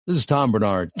This is Tom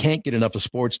Bernard. Can't get enough of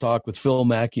sports talk with Phil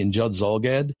Mackey and Judd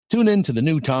Zolgad? Tune in to the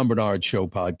new Tom Bernard Show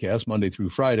podcast Monday through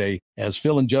Friday as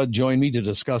Phil and Judd join me to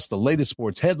discuss the latest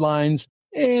sports headlines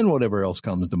and whatever else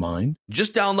comes to mind.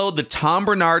 Just download the Tom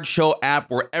Bernard Show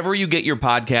app wherever you get your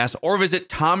podcasts or visit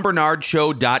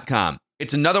tombernardshow.com.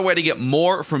 It's another way to get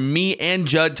more from me and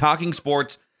Judd talking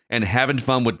sports and having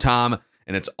fun with Tom,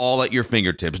 and it's all at your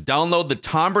fingertips. Download the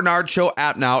Tom Bernard Show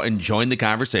app now and join the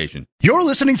conversation. You're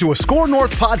listening to a Score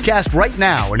North podcast right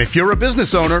now, and if you're a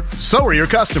business owner, so are your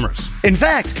customers. In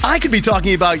fact, I could be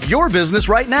talking about your business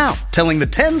right now, telling the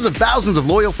tens of thousands of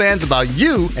loyal fans about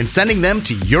you and sending them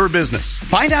to your business.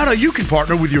 Find out how you can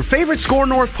partner with your favorite Score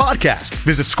North podcast.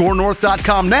 Visit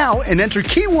scorenorth.com now and enter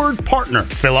keyword partner.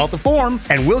 Fill out the form,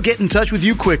 and we'll get in touch with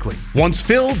you quickly. Once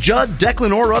Phil, Judd,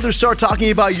 Declan, or others start talking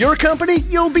about your company,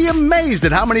 you'll be amazed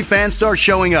at how many fans start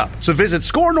showing up. So visit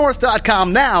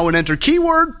scorenorth.com now and enter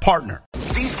keyword partner.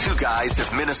 These two guys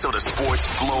have Minnesota sports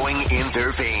flowing in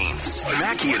their veins.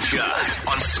 Mackey and Judd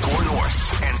on Score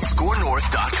North and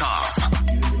scorenorth.com.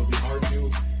 Do you think it'll be hard to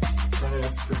try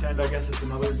to pretend, I guess, it's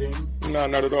another game? No,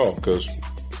 not at all, because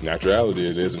naturality,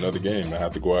 it is another game. I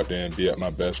have to go out there and be at my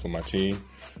best for my team.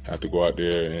 I have to go out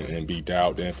there and be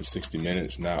dialed in for 60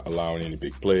 minutes, not allowing any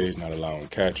big plays, not allowing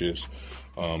catches,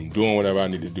 doing whatever I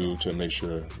need to do to make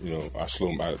sure, I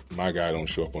slow my guy don't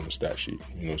show up on the stat sheet.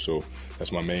 So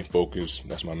that's my main focus.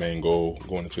 That's my main goal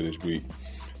going into this week,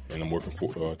 and I'm working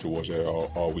towards that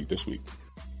all week this week.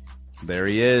 There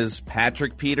he is,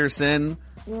 Patrick Peterson,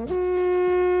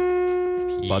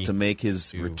 about to make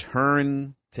his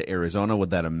return to Arizona with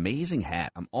that amazing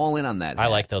hat. I'm all in on that hat. I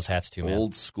like those hats too, man.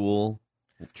 Old school,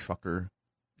 trucker.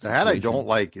 The hat I don't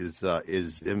like is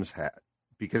Zim's hat,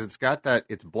 because it's got that,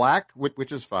 it's black,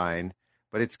 which is fine,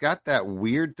 but it's got that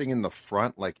weird thing in the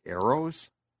front, like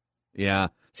arrows. Yeah.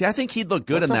 See, I think he'd look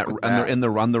good on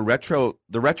the retro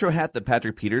hat that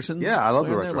Patrick Peterson's. Yeah, I love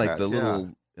the retro hat. The little.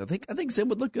 I think Zim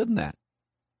would look good in that.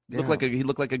 Yeah. He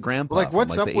looked like a grandpa like, from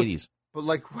the 80s. But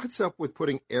what's up with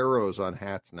putting arrows on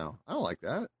hats now? I don't like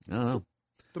that. I don't know.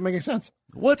 Doesn't make any sense.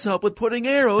 What's up with putting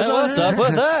arrows on What's hats? up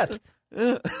with that?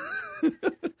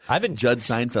 I've been Judd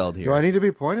Seinfeld here. Do I need to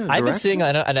be pointed? I've been seeing,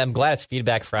 and I'm glad it's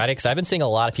Feedback Friday, because I've been seeing a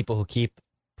lot of people who keep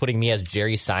putting me as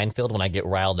Jerry Seinfeld when I get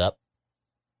riled up.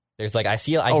 There's I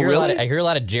hear a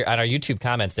lot of Jerry, on our YouTube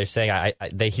comments. They're saying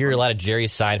they hear a lot of Jerry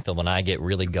Seinfeld when I get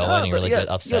really going and really get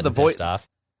upset and pissed off.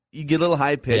 You get a little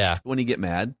high pitched when you get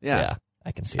mad. Yeah,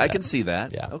 I can see that. I can see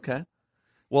that. Yeah. Okay.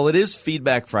 Well, it is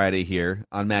Feedback Friday here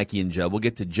on Mackey and Judd. We'll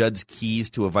get to Judd's keys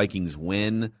to a Vikings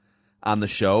win on the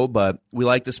show, but we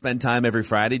like to spend time every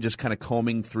Friday just kind of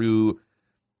combing through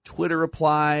Twitter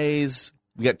replies.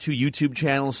 We got 2 YouTube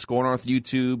channels, Score North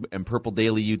YouTube and Purple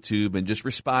Daily YouTube, and just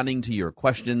responding to your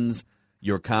questions,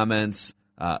 your comments,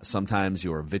 sometimes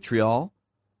your vitriol.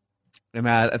 And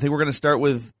I think we're going to start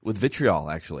with vitriol,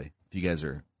 actually, if you guys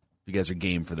are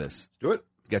game for this. Do it.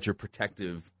 You got your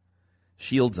protective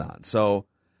shields on. So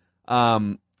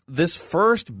this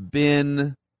first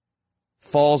bin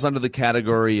falls under the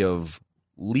category of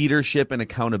leadership and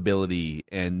accountability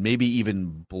and maybe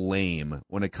even blame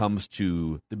when it comes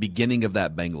to the beginning of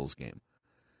that Bengals game.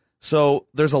 So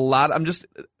there's a lot.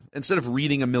 Instead of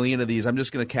reading a million of these, I'm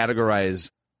just going to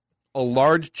categorize a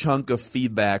large chunk of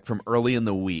feedback from early in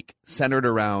the week centered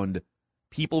around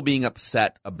people being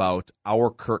upset about our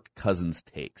Kirk Cousins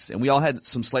takes. And we all had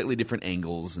some slightly different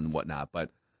angles and whatnot, but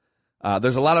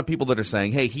there's a lot of people that are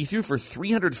saying, hey, he threw for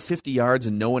 350 yards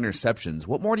and no interceptions.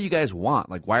 What more do you guys want?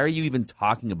 Why are you even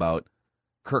talking about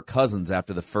Kirk Cousins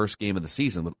after the first game of the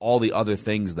season with all the other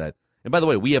things that – and by the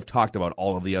way, we have talked about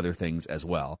all of the other things as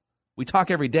well. We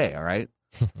talk every day, all right?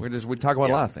 We talk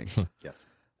about a lot of things.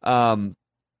 Yeah.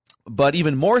 But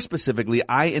even more specifically,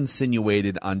 I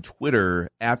insinuated on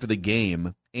Twitter after the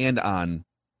game and on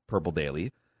Purple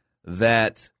Daily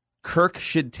that Kirk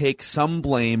should take some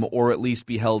blame or at least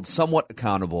be held somewhat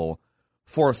accountable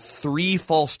for 3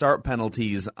 false start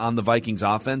penalties on the Vikings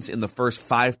offense in the first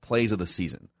 5 plays of the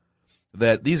season.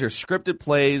 That these are scripted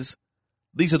plays.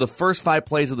 These are the first 5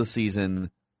 plays of the season.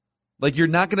 You're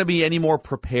not going to be any more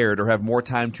prepared or have more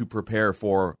time to prepare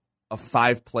for a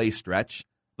 5-play stretch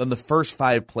than the first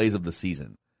 5 plays of the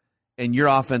season. And your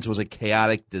offense was a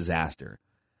chaotic disaster.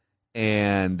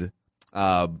 And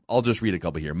I'll just read a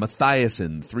couple here.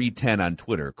 Mathiasen 310 on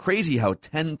Twitter. Crazy how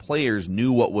 10 players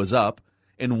knew what was up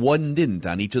and 1 didn't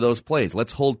on each of those plays.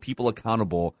 Let's hold people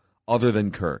accountable other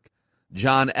than Kirk.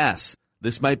 John S.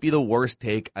 This might be the worst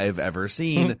take I've ever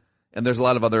seen. And there's a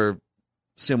lot of other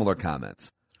similar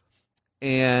comments.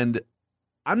 And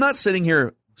I'm not sitting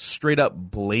here straight up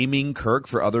blaming Kirk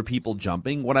for other people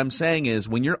jumping. What I'm saying is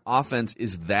when your offense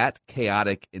is that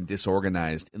chaotic and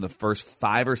disorganized in the first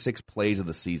 5 or 6 plays of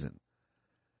the season,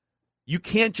 you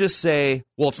can't just say,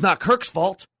 well, it's not Kirk's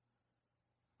fault.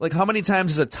 Like, how many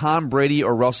times has a Tom Brady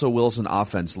or Russell Wilson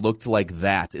offense looked like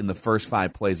that in the first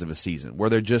 5 plays of a season, where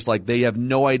they're just like, they have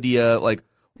no idea, like,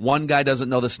 one guy doesn't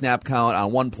know the snap count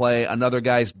on one play, another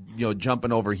guy's,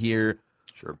 jumping over here.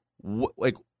 Sure.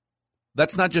 Like,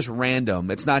 that's not just random.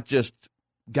 It's not just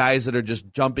guys that are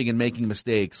just jumping and making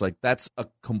mistakes. Like, that's a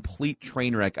complete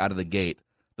train wreck out of the gate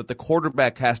that the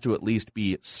quarterback has to at least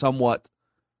be somewhat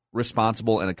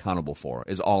responsible and accountable for,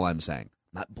 is all I'm saying.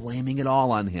 Not blaming it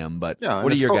all on him, but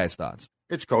what are your guys' thoughts?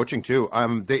 It's coaching, too.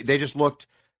 They just looked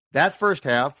 – that first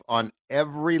half on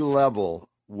every level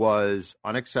was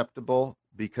unacceptable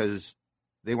because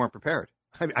they weren't prepared.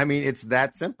 I mean, it's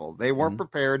that simple. They weren't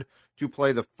prepared to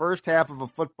play the first half of a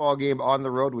football game on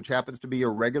the road, which happens to be a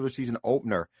regular season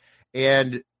opener.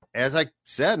 And as I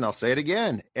said, and I'll say it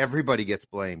again, everybody gets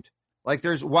blamed. Like,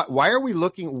 there's – why are we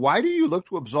looking – why do you look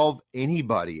to absolve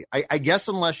anybody? I guess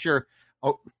unless you're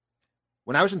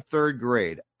when I was in 3rd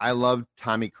grade, I loved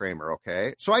Tommy Kramer,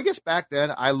 okay? So I guess back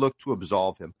then I looked to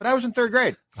absolve him. But I was in 3rd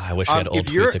grade. I wish I had old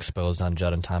tweets exposed on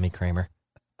Judd and Tommy Kramer.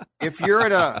 If you're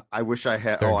at I wish I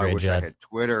had I had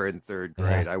Twitter in 3rd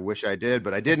grade. Yeah. I wish I did,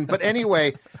 but I didn't. But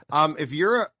anyway, if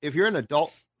you're an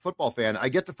adult football fan, I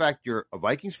get the fact you're a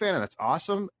Vikings fan, and that's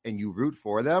awesome, and you root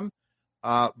for them.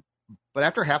 But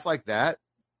after half like that,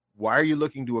 why are you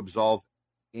looking to absolve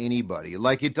anybody?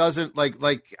 Like, it doesn't like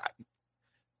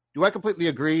do I completely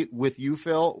agree with you,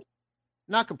 Phil?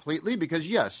 Not completely, because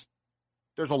yes,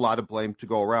 there's a lot of blame to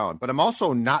go around, but I'm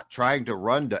also not trying to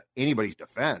run to anybody's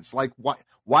defense. Like,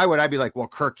 why would I be like, well,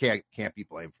 Kirk can't be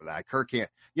blamed for that. Kirk can't,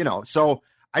 so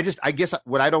I guess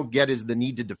what I don't get is the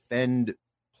need to defend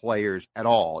players at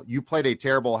all. You played a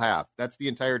terrible half. That's the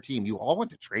entire team. You all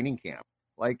went to training camp.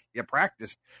 Like, you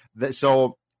practiced.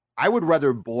 So I would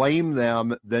rather blame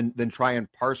them than try and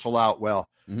parcel out, well,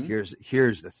 here's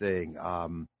the thing.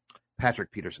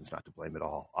 Patrick Peterson's not to blame at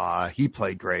all. He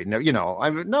played great.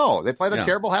 No, they played a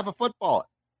terrible half of football.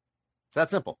 It's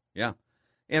that simple. Yeah.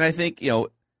 And I think,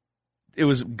 it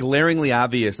was glaringly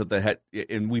obvious that the head,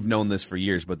 and we've known this for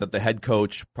years, but that the head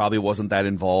coach probably wasn't that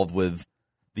involved with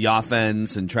the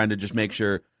offense and trying to just make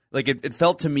sure, like, it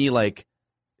felt to me like,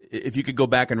 if you could go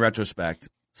back in retrospect,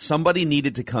 somebody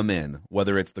needed to come in,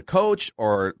 whether it's the coach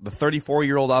or the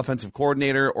 34-year-old offensive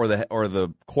coordinator or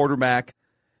the quarterback,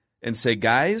 and say,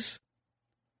 guys,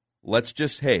 let's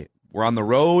just, hey, we're on the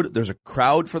road. There's a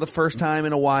crowd for the first time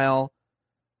in a while.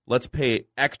 Let's pay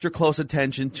extra close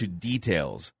attention to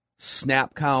details,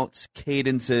 snap counts,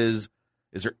 cadences.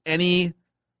 Is there any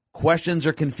questions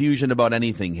or confusion about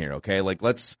anything here? Okay, like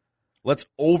let's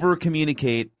over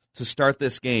communicate to start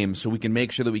this game so we can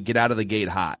make sure that we get out of the gate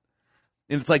hot.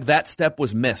 And it's like that step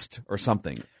was missed or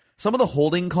something. Some of the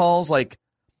holding calls, like,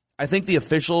 I think the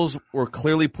officials were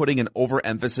clearly putting an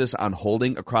overemphasis on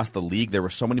holding across the league. There were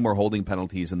so many more holding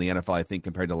penalties in the NFL, I think,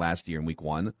 compared to last year in Week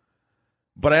 1.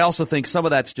 But I also think some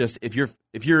of that's just if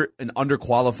you're an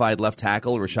underqualified left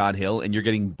tackle, Rashad Hill, and you're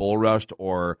getting bull rushed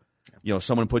or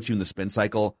someone puts you in the spin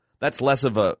cycle, that's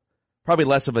probably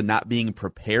less of a not being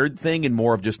prepared thing and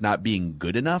more of just not being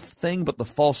good enough thing. But the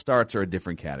false starts are a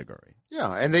different category.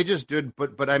 Yeah, and they just did.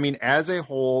 But I mean, as a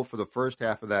whole, for the first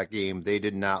half of that game, they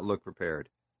did not look prepared.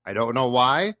 I don't know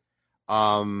why.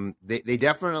 They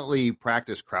definitely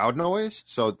practiced crowd noise,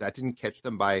 so that didn't catch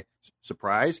them by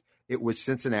surprise. It was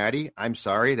Cincinnati. I'm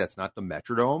sorry, that's not the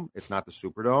Metrodome. It's not the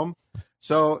Superdome.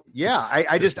 So yeah,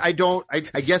 I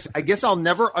guess I'll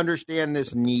never understand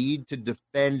this need to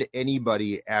defend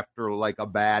anybody after like a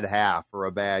bad half or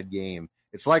a bad game.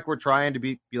 It's like we're trying to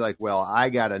be like, well, I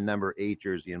got a number 8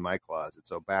 jersey in my closet,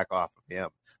 so back off of him.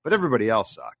 But everybody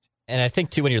else sucked. And I think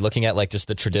too, when you're looking at like just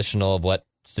the traditional what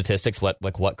statistics, what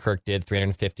Kirk did,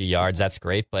 350 yards, that's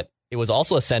great. But it was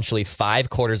also essentially 5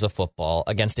 quarters of football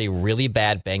against a really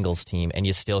bad Bengals team, and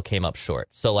you still came up short.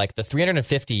 So like the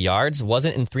 350 yards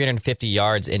wasn't in 350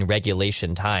 yards in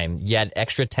regulation time. You had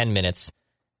extra 10 minutes.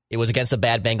 It was against a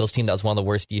bad Bengals team that was one of the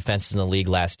worst defenses in the league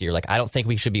last year. Like, I don't think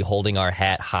we should be holding our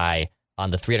hat high on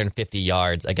the 350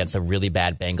 yards against a really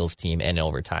bad Bengals team in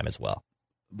overtime as well.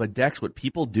 But Dex, what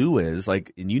people do is,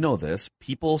 like, and you know this,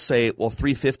 people say, well,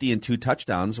 350 and 2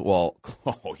 touchdowns. Well,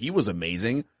 he was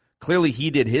amazing. Clearly he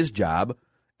did his job.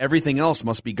 Everything else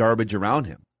must be garbage around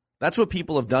him. That's what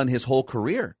people have done his whole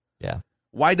career. Yeah.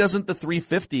 Why doesn't the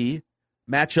 350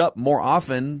 match up more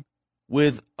often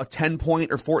with a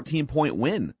 10-point or 14-point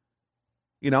win?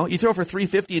 You throw for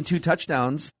 350 and 2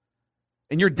 touchdowns,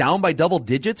 and you're down by double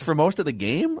digits for most of the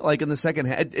game, like in the second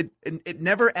half. It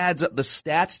never adds up. The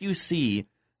stats you see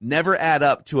never add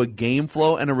up to a game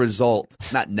flow and a result.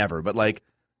 Not never, but like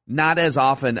not as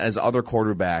often as other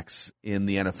quarterbacks in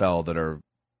the NFL that are,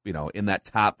 in that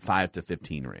top 5 to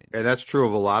 15 range. And that's true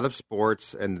of a lot of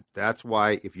sports, and that's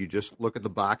why if you just look at the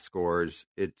box scores,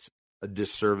 it's a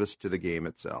disservice to the game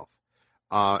itself.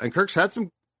 And Kirk's had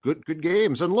some good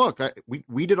games. And look,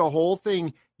 we did a whole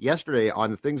thing yesterday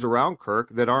on the things around Kirk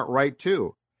that aren't right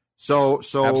too. So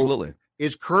absolutely,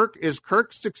 is Kirk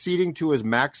succeeding to his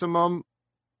maximum?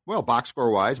 Well, box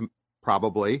score wise,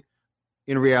 probably.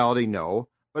 In reality, no.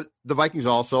 But the Vikings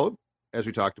also, as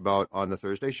we talked about on the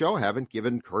Thursday show, haven't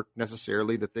given Kirk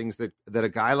necessarily the things that a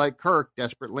guy like Kirk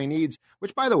desperately needs,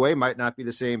 which, by the way, might not be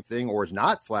the same thing or is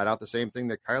not flat out the same thing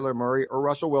that Kyler Murray or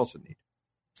Russell Wilson need.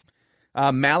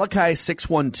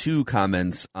 Malachi612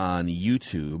 comments on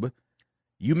YouTube.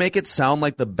 You make it sound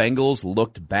like the Bengals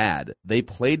looked bad. They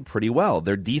played pretty well.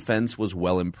 Their defense was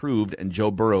well improved, and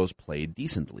Joe Burrows played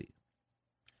decently.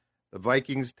 The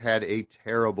Vikings had a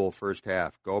terrible first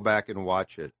half. Go back and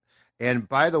watch it. And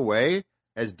by the way,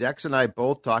 as Dex and I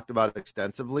both talked about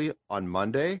extensively on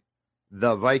Monday,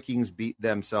 the Vikings beat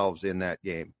themselves in that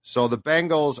game. So the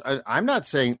Bengals, I'm not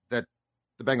saying that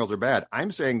the Bengals are bad. I'm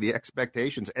saying the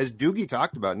expectations, as Doogie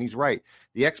talked about, and he's right,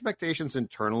 the expectations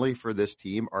internally for this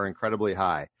team are incredibly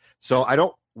high. So I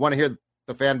don't want to hear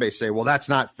the fan base say, well, that's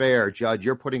not fair, Judd.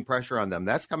 You're putting pressure on them.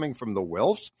 That's coming from the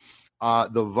Wilfs.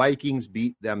 The Vikings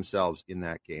beat themselves in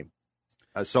that game.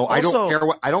 So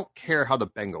also, I don't care how the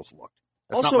Bengals looked.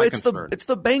 That's also, it's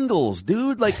the Bengals,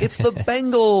 dude. Like, it's the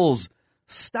Bengals.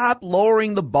 Stop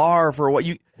lowering the bar for what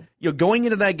you're going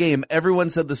into that game. Everyone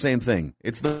said the same thing.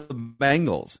 It's the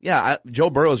Bengals. Yeah, Joe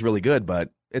Burrow is really good,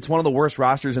 but it's one of the worst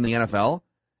rosters in the NFL.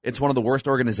 It's one of the worst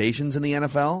organizations in the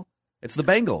NFL. It's the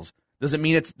Bengals. Does it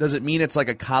mean it's like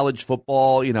a college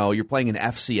football? You're playing an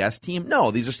FCS team.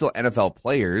 No, these are still NFL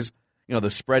players. The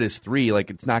spread is 3. Like,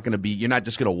 it's not going to be. You're not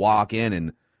just going to walk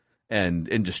in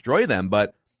and destroy them.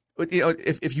 But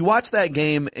if you watch that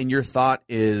game and your thought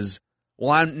is,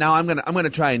 well, I'm gonna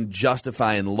try and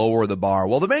justify and lower the bar.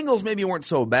 Well, the Bengals maybe weren't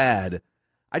so bad.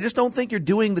 I just don't think you're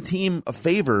doing the team a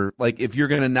favor. Like, if you're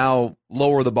gonna now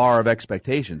lower the bar of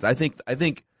expectations, I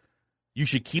think you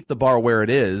should keep the bar where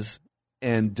it is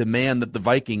and demand that the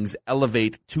Vikings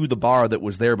elevate to the bar that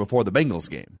was there before the Bengals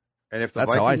game. And if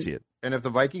that's how I see it. And if the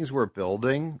Vikings were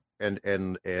building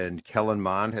and Kellen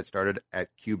Mond had started at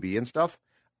QB and stuff,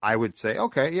 I would say,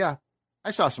 okay, yeah,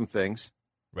 I saw some things.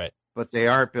 Right. But they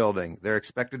aren't building. They're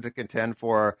expected to contend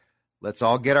for, let's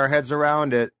all get our heads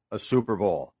around it, a Super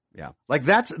Bowl. Yeah. Like,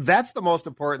 that's the most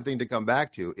important thing to come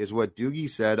back to, is what Doogie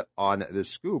said on The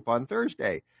Scoop on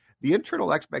Thursday. The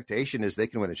internal expectation is they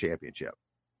can win a championship.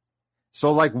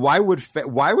 So, like, why would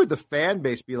the fan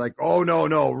base be like, oh,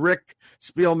 no, Rick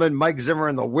Spielman, Mike Zimmer,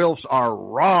 and the Wilfs are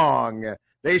wrong.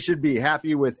 They should be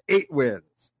happy with 8 wins.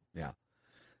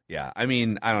 Yeah. I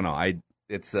mean, I don't know.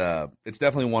 It's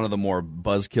definitely one of the more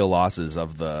buzzkill losses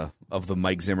of the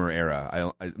Mike Zimmer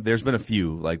era. There's been a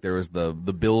few. Like, there was the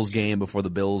Bills game before the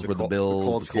Bills were the Bills.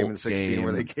 The Colts game in 16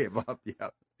 where they gave up.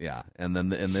 Yeah. And then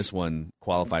this one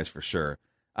qualifies for sure.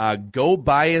 Go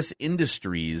Bias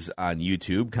Industries on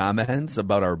YouTube comments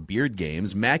about our beard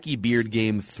games. Mackie Beard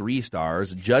Game 3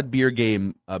 stars. Judd Beard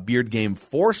Game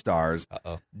 4 stars.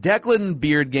 Uh-oh. Declan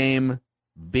Beard Game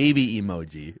baby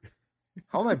emoji.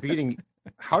 How am I beating?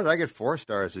 How did I get 4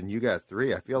 stars and you got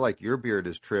 3? I feel like your beard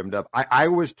is trimmed up. I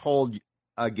was told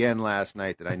again last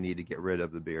night that I need to get rid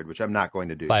of the beard, which I'm not going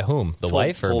to do. By whom? The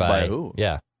wife or by who?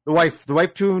 Yeah. The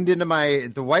wife tuned into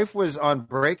the wife was on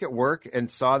break at work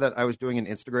and saw that I was doing an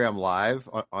Instagram live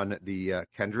on the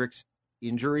Kendricks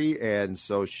injury. And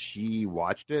so she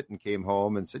watched it and came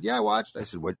home and said, yeah, I watched. I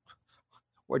said,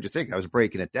 what'd you think? I was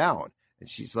breaking it down. And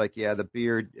she's like, yeah, the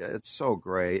beard, it's so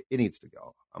gray. It needs to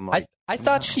go. I'm like, I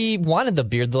thought she wanted the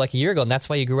beard like a year ago, and that's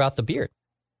why you grew out the beard.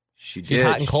 She's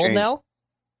hot and cold now?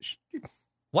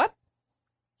 What?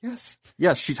 Yes,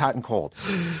 she's hot and cold.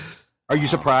 Are you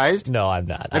surprised? No, I'm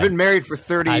not. I've been married for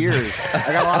 30 years.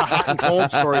 I got a lot of hot and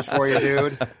cold stories for you,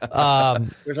 dude.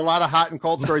 There's a lot of hot and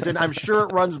cold stories, and I'm sure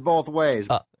it runs both ways.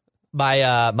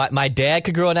 My dad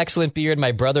could grow an excellent beard.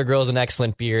 My brother grows an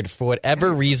excellent beard. For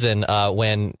whatever reason,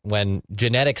 when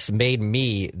genetics made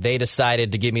me, they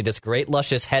decided to give me this great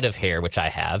luscious head of hair, which I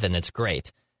have, and it's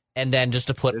great. And then just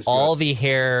to put all the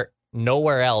hair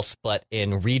nowhere else but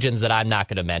in regions that I'm not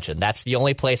going to mention. That's the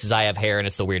only places I have hair, and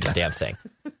it's the weirdest damn thing.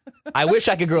 I wish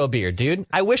I could grow a beard, dude.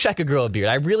 I wish I could grow a beard.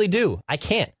 I really do. I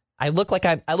can't. I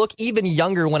look even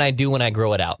younger when I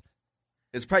grow it out.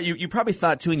 It's probably you probably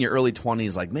thought too in your early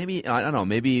 20s, like maybe I don't know,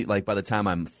 maybe like by the time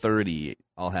I'm 30,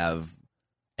 I'll have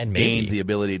gained the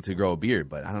ability to grow a beard.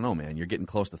 But I don't know, man. You're getting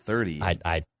close to 30.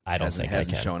 I don't think it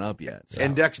hasn't shown up yet. So.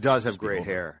 And Dex does have great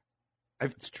hair.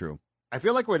 It's true. I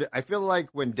feel like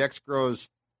when Dex grows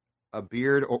a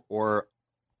beard or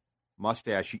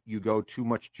mustache, you go too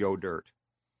much Joe Dirt.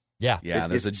 Yeah.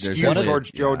 There's skewed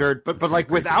towards Joe Dirt, but like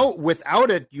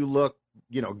without it, you look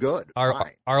good.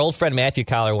 Our old friend Matthew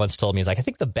Collar once told me, he's like, I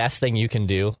think the best thing you can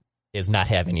do is not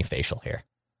have any facial hair.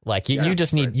 Like you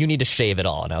just need to shave it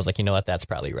all. And I was like, you know what? That's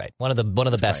probably right. One of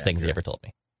the best things he ever told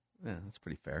me. Yeah, that's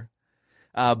pretty fair.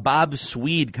 Bob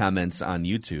Swede comments on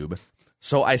YouTube.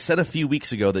 So I said a few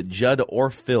weeks ago that Judd or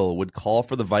Phil would call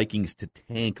for the Vikings to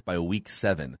tank by week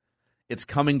 7. It's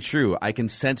coming true. I can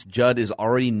sense Judd is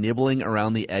already nibbling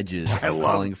around the edges of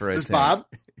calling for a tank. Bob?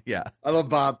 Yeah. I love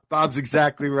Bob. Bob's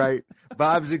exactly right.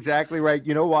 Bob's exactly right.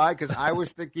 You know why? Because I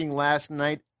was thinking last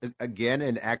night again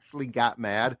and actually got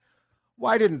mad.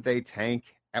 Why didn't they tank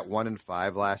at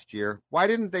 1-5 last year? Why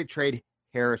didn't they trade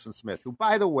Harrison Smith, who,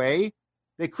 by the way,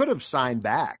 they could have signed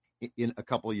back in a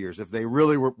couple of years if they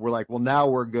really were like, well, now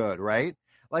we're good, right?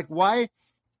 Like, why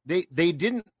they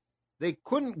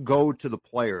couldn't go to the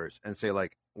players and say,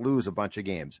 like, lose a bunch of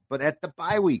games. But at the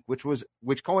bye week,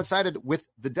 which coincided with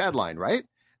the deadline, right?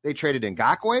 They traded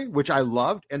Ngakoue, which I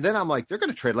loved. And then I'm like, they're going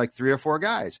to trade like 3 or 4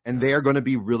 guys, and they are going to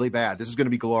be really bad. This is going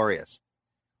to be glorious.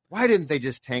 Why didn't they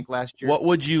just tank last year?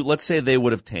 Let's say they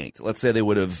would have tanked. Let's say they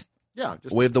would have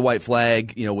waved the white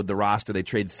flag, with the roster. They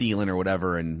trade Thielen or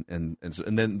whatever, and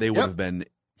then they would have been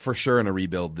for sure in a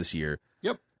rebuild this year.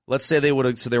 Yep. Let's say they would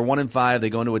have. So they're 1-5. They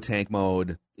go into a tank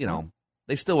mode.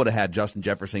 They still would have had Justin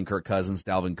Jefferson, Kirk Cousins,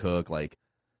 Dalvin Cook.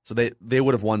 So they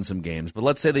would have won some games. But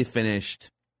let's say they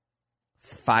finished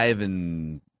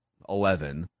 5-11.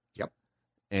 Yep.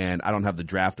 And I don't have the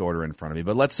draft order in front of me,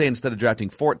 but let's say instead of drafting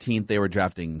 14th, they were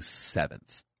drafting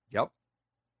 7th. Yep.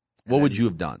 What would you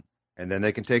have done? And then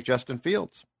they can take Justin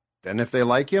Fields. Then if they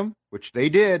like him, which they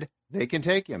did, they can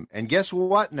take him. And guess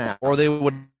what now? Or they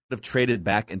would have traded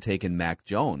back and taken Mac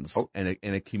Jones and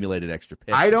accumulated extra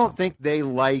picks. I don't think they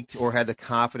liked or had the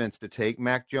confidence to take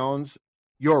Mac Jones.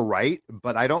 You're right,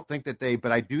 but I don't think that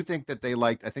but I do think that they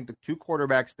liked, I think the 2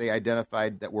 quarterbacks they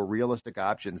identified that were realistic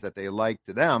options that they liked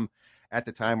to them at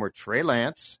the time were Trey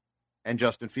Lance and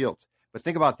Justin Fields. But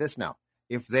think about this now.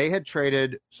 If they had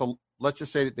traded, so let's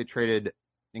just say that they traded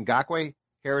Ngakoue,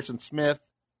 Harrison Smith,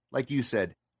 like you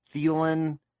said,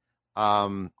 Thielen,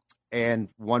 and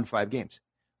won 5 games.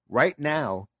 Right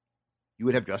now, you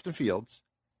would have Justin Fields,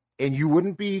 and you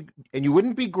wouldn't be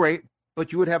great,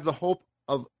 but you would have the hope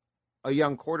of a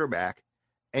young quarterback,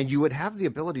 and you would have the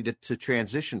ability to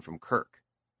transition from Kirk.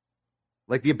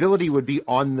 Like, the ability would be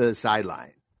on the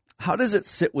sideline. How does it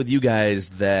sit with you guys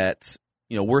that,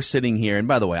 we're sitting here, and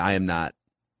by the way, I am not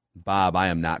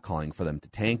calling for them to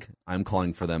tank. I'm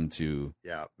calling for them to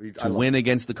win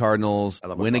against the Cardinals,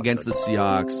 win against the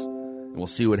Seahawks, and we'll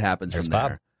see what happens from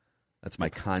there. That's my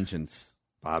conscience.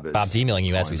 Bob's emailing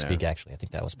you as we speak, actually. I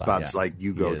think that was Bob. Bob's like,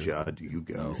 you go, Judd, you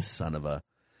go. You son of a...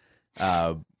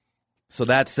 So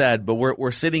that said, but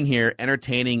we're sitting here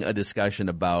entertaining a discussion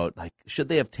about, like, should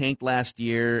they have tanked last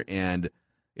year, and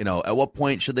at what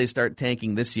point should they start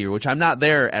tanking this year? Which I'm not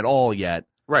there at all yet.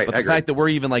 Right. But the fact that we're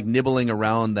even like nibbling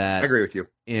around that, I agree with you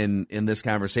in this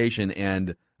conversation,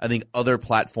 and I think other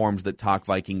platforms that talk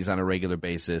Vikings on a regular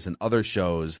basis and other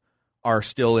shows are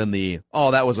still in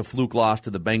that was a fluke loss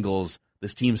to the Bengals.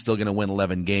 This team's still going to win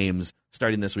 11 games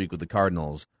starting this week with the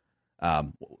Cardinals.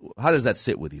 How does that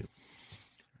sit with you?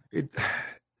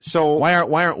 So why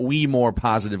aren't we more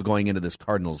positive going into this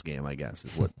Cardinals game, I guess,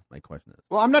 is what my question is.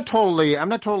 Well, I'm not totally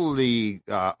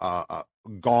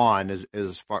gone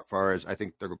as far as I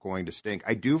think they're going to stink.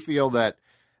 I do feel that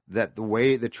the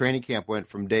way the training camp went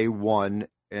from day one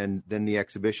and then the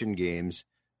exhibition games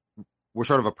were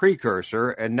sort of a precursor,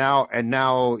 and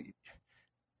now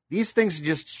these things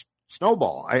just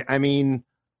snowball. I mean,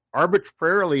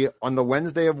 arbitrarily on the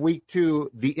Wednesday of week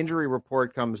 2, the injury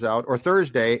report comes out, or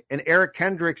Thursday, and Eric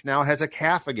Kendricks now has a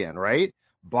calf again, right?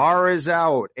 Barr is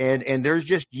out, and there's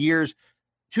just years.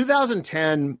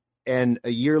 2010 and a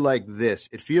year like this,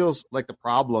 it feels like the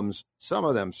problems, some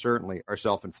of them certainly are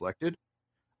self-inflicted,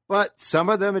 but some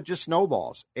of them it just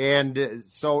snowballs. And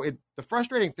so the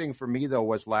frustrating thing for me, though,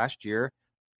 was last year,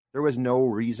 there was no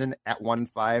reason at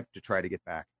 1-5 to try to get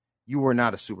back. You were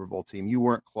not a Super Bowl team. You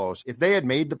weren't close. If they had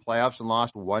made the playoffs and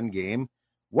lost 1 game,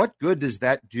 what good does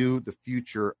that do the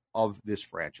future of this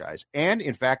franchise? And,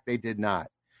 in fact, they did not.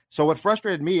 So what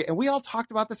frustrated me, and we all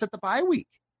talked about this at the bye week,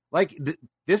 like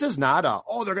this is not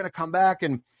they're going to come back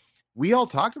and we all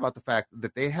talked about the fact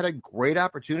that they had a great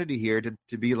opportunity here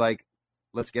to be like,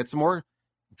 let's get some more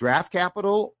draft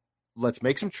capital, let's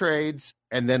make some trades,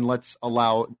 and then let's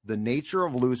allow the nature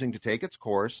of losing to take its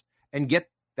course and get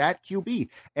that QB.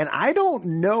 And I don't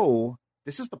know,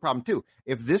 this is the problem too.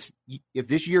 If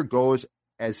this year goes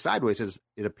as sideways as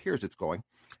it appears it's going,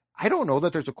 I don't know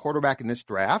that there's a quarterback in this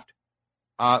draft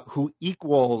who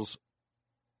equals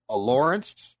a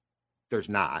Lawrence. There's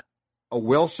not. A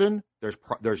Wilson,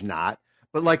 there's not.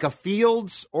 But like a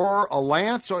Fields or a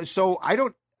Lance, so I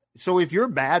don't. So if you're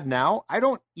bad now, I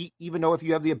don't even know if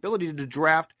you have the ability to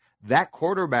draft that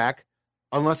quarterback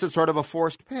unless it's sort of a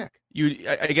forced pick.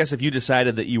 I guess if you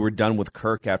decided that you were done with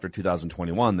Kirk after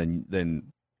 2021,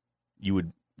 then you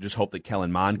would just hope that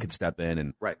Kellen Mond could step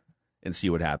in and see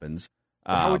what happens.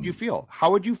 How would you feel?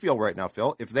 How would you feel right now,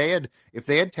 Phil, if they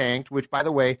had tanked? Which, by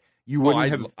the way, you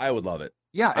wouldn't have. I would love it.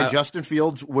 Yeah, and Justin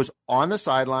Fields was on the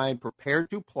sideline, prepared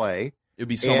to play. It would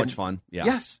be so much fun.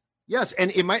 Yeah. Yes,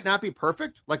 and it might not be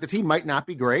perfect. Like the team might not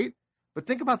be great, but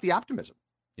think about the optimism.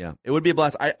 Yeah, it would be a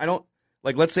blast. I don't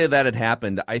like. Let's say that had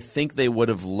happened. I think they would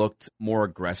have looked more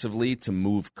aggressively to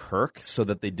move Kirk so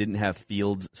that they didn't have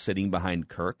Fields sitting behind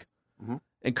Kirk. Mm-hmm.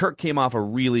 And Kirk came off a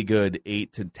really good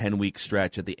 8 to 10 week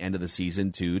stretch at the end of the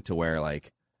season too, to where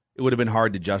like it would have been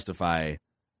hard to justify.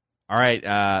 All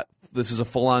right, this is a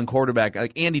full-on quarterback.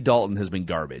 Like Andy Dalton has been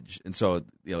garbage, and so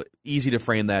easy to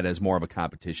frame that as more of a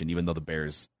competition, even though the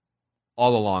Bears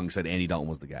all along said Andy Dalton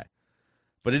was the guy.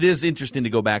 But it is interesting to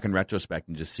go back in retrospect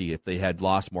and just see if they had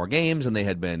lost more games and they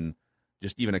had been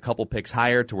just even a couple picks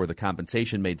higher to where the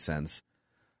compensation made sense.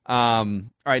 All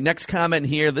right, next comment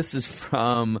here. This is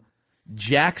from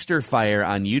Jackster Fire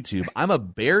on YouTube. I'm a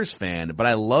Bears fan, but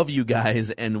I love you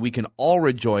guys, and we can all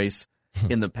rejoice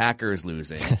in the Packers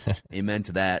losing. Amen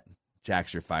to that,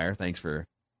 Jackster Fire. Thanks for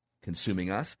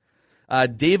consuming us.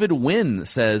 David Wynn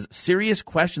says, serious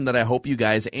question that I hope you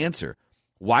guys answer.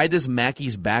 Why does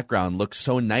Mackey's background look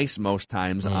so nice most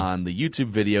times on the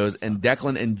YouTube videos, and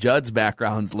Declan and Judd's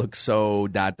backgrounds look so ...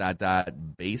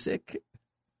 basic?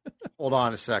 Hold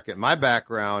on a second. My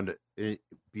background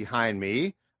behind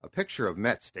me, a picture of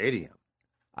Met Stadium.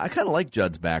 I kind of like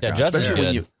Judd's background. Yeah, Judd's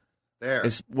good.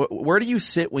 Where do you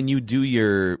sit when you do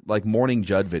your like morning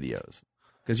Judd videos?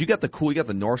 Because you got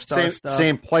the North Star stuff.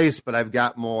 Same place, but I've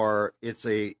got more. It's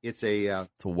a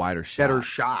wider shot, better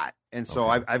shot, and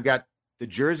so okay. I've got the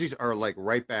jerseys are like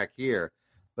right back here,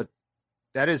 but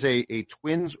that is a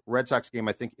Twins Red Sox game.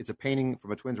 I think it's a painting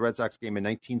from a Twins Red Sox game in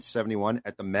 1971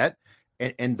 at the Met,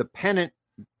 and the pennant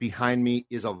behind me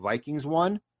is a Vikings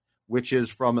one, which is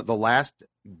from the last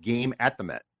game at the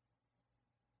Met.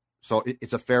 So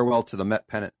it's a farewell to the Met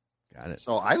pennant. Got it.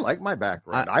 So I like my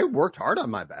background. I worked hard on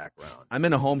my background. I'm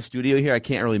in a home studio here. I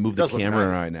can't really move the camera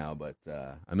right now, but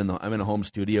I'm in a home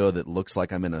studio that looks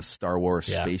like I'm in a Star Wars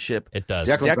spaceship. It does.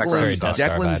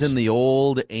 Declan's in the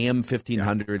old AM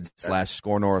 1500 /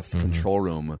 Score North control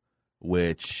room,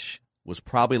 which was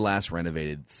probably last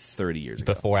renovated 30 years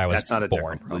ago. Before I was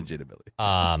born. Legitimately.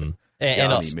 And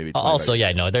also,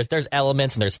 there's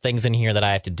elements and there's things in here that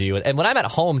I have to do. And when I'm at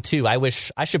home too, I wish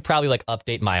I should probably like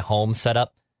update my home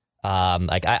setup.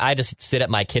 Like I just sit at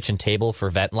my kitchen table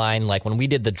for Ventline. Like when we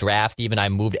did the draft, even I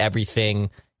moved everything.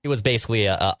 It was basically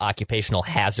a occupational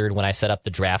hazard when I set up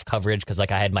the draft coverage because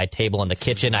like I had my table in the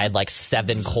kitchen. I had like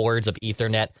 7 cords of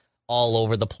Ethernet all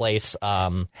over the place.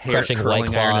 Crushing White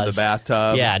Claws. Iron in the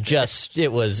bathtub. Yeah, just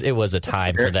it was a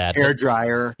time for that. Hair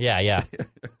dryer. Yeah.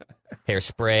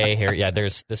 Hairspray.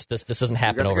 This doesn't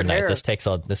happen overnight. This takes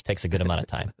a good amount of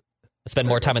time. I spend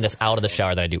more time in this out of the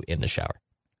shower than I do in the shower.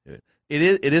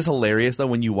 It is hilarious though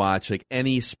when you watch like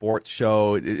any sports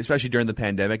show, especially during the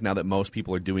pandemic. Now that most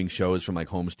people are doing shows from like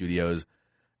home studios,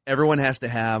 everyone has to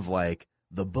have like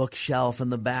the bookshelf in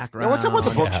the background. Now, what's up with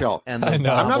the bookshelf and the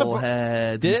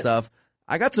bobbleheads and stuff?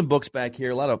 I got some books back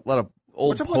here. A lot of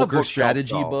old poker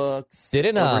strategy books.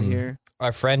 Didn't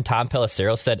our friend Tom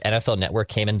Pelissero said NFL Network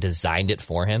came and designed it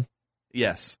for him?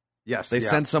 Yes. They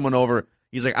sent someone over.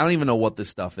 He's like, I don't even know what this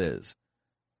stuff is.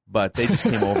 But they just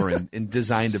came over and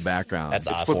designed a background. That's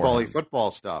awesome.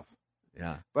 Football stuff.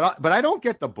 Yeah. But I don't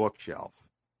get the bookshelf.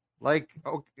 Like,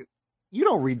 okay, you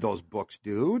don't read those books,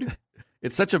 dude.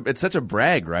 It's such a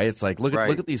brag, right? It's like look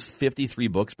at these 53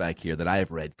 books back here that I have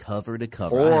read cover to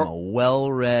cover. I'm a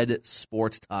well-read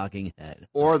sports talking head.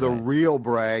 Or the real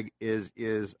brag is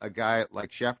a guy like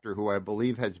Schefter, who I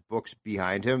believe has books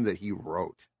behind him that he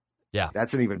wrote. Yeah,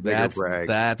 that's an even bigger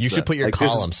brag. You should put your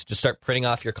columns. Just start printing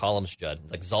off your columns, Judd.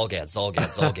 Like Zolgad,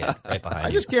 right behind you.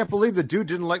 I just can't believe the dude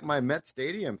didn't like my Met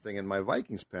Stadium thing and my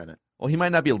Vikings pennant. Well, he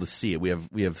might not be able to see it. We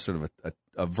have sort of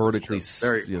a vertically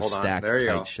stacked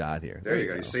tight shot here. There you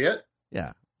go. You see it?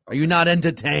 Yeah. Are you not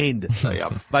entertained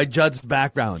by Judd's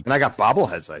background? And I got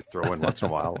bobbleheads I throw in once in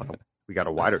a while. We got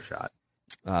a wider shot.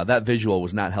 That visual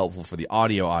was not helpful for the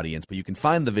audio audience, but you can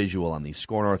find the visual on the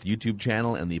Score North YouTube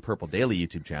channel and the Purple Daily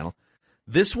YouTube channel.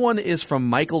 This one is from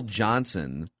Michael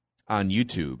Johnson on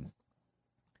YouTube,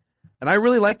 and I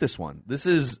really like this one. This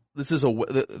is a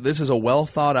well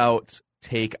thought out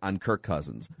take on Kirk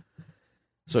Cousins.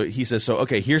 So he says,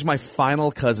 okay, here's my final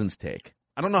Cousins take.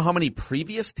 I don't know how many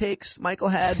previous takes Michael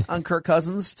had on Kirk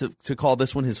Cousins to call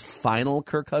this one his final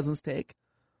Kirk Cousins take,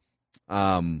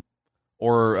 or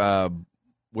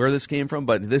where this came from,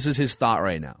 but this is his thought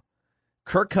right now.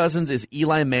 Kirk Cousins is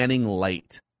Eli Manning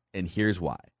light, and here's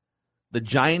why. The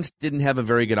Giants didn't have a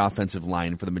very good offensive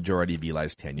line for the majority of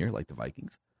Eli's tenure, like the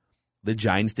Vikings. The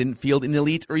Giants didn't field an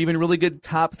elite or even really good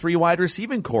top 3 wide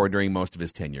receiving core during most of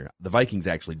his tenure. The Vikings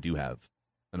actually do have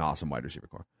an awesome wide receiver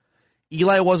core.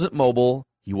 Eli wasn't mobile,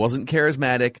 he wasn't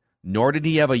charismatic, nor did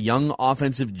he have a young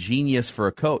offensive genius for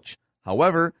a coach.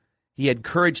 However, he had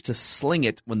courage to sling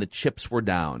it when the chips were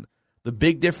down. The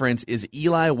big difference is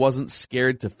Eli wasn't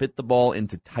scared to fit the ball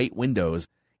into tight windows,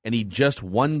 and he just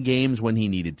won games when he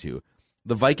needed to.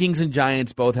 The Vikings and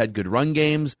Giants both had good run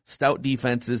games, stout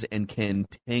defenses, and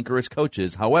cantankerous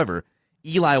coaches. However,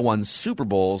 Eli won Super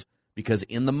Bowls because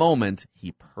in the moment,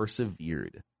 he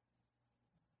persevered.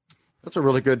 That's a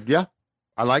really good, yeah.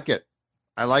 I like it.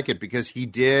 I like it because he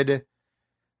did.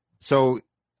 So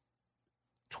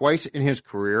twice in his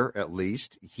career, at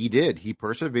least, he did. He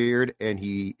persevered and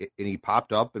he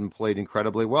popped up and played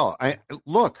incredibly well.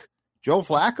 Look, Joe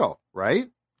Flacco, right?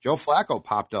 Joe Flacco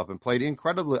popped up and played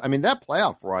incredibly. I mean, that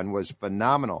playoff run was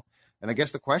phenomenal. And I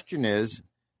guess the question is,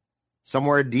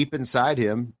 somewhere deep inside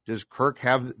him, does Kirk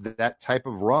have that type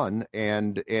of run?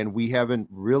 And we haven't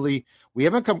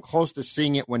come close to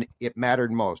seeing it when it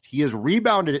mattered most. He has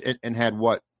rebounded and had,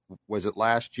 what was it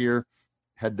last year?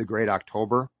 Had the great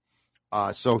October.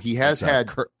 So he has had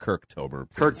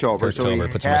Kirktober. Kirktober. So he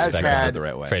has had the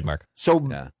right way. Trademark.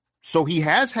 So he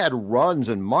has had runs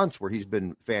and months where he's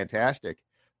been fantastic.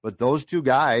 But those two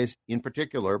guys in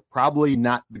particular, probably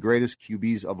not the greatest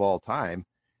QBs of all time,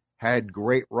 had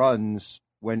great runs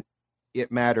when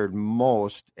it mattered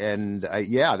most. And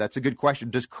that's a good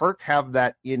question. Does Kirk have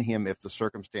that in him if the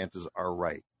circumstances are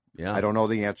right? Yeah, I don't know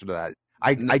the answer to that.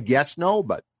 I guess no,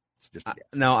 but it's just a guess.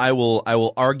 Now I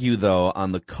will argue though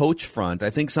on the coach front.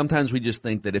 I think sometimes we just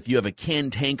think that if you have a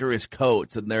cantankerous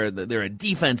coach, and they're a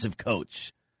defensive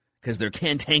coach because they're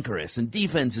cantankerous and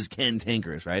defense is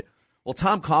cantankerous, right? Well,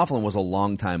 Tom Coughlin was a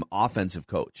longtime offensive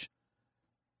coach,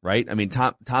 right? I mean,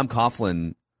 Tom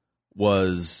Coughlin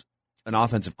was an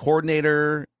offensive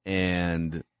coordinator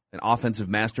and an offensive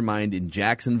mastermind in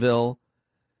Jacksonville.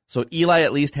 So Eli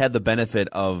at least had the benefit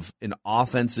of an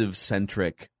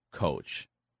offensive-centric coach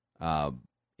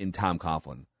in Tom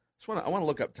Coughlin. I want to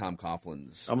look up Tom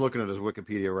Coughlin's. I'm looking at his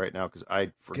Wikipedia right now because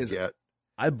I forget.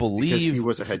 I believe because he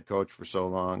was a head coach for so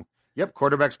long. Yep,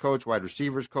 quarterbacks coach, wide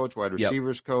receivers coach,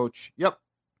 coach. Yep.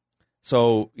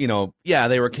 So,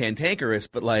 they were cantankerous,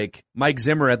 but like Mike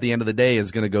Zimmer at the end of the day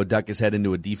is going to go duck his head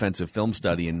into a defensive film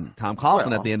study, and Tom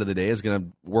Coughlin at the end of the day is going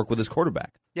to work with his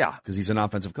quarterback. Yeah. Because he's an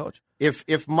offensive coach.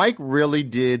 If Mike really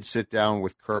did sit down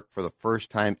with Kirk for the first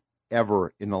time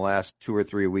ever in the last 2 or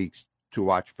 3 weeks to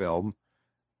watch film,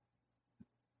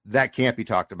 that can't be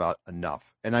talked about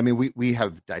enough. And I mean, we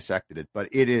have dissected it, but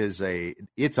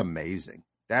it's amazing.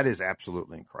 That is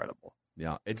absolutely incredible.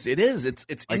 Yeah, it's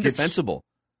indefensible.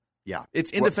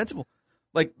 It's indefensible.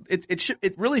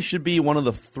 It really should be one of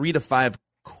the 3 to 5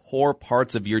 core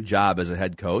parts of your job as a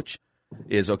head coach.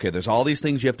 Is okay. There's all these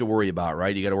things you have to worry about,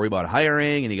 right? You got to worry about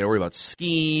hiring, and you got to worry about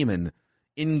scheme and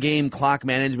in-game clock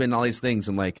management, and all these things.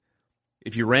 And like,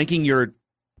 if you're ranking your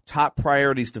top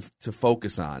priorities to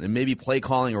focus on, and maybe play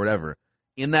calling or whatever,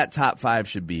 in that top 5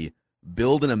 should be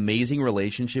build an amazing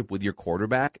relationship with your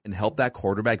quarterback and help that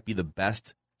quarterback be the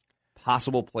best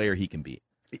possible player he can be.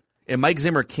 And Mike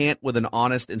Zimmer can't, with an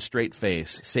honest and straight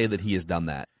face, say that he has done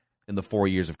that in the 4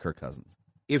 years of Kirk Cousins.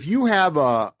 If you have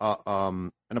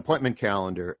an appointment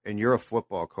calendar and you're a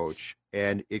football coach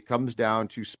and it comes down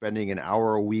to spending an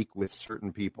hour a week with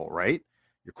certain people, right?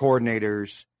 Your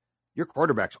coordinators, your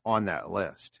quarterback's on that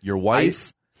list. Your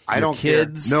wife, I your don't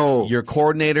kids, care. No. Your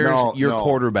coordinators, your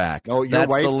quarterback. No, your That's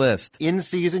wife, the list. In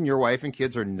season, your wife and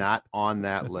kids are not on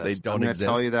that list. They don't I'm exist.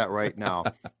 I'm going to tell you that right now.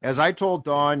 As I told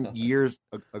Dawn years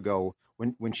ago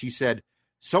when she said,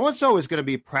 so-and-so is going to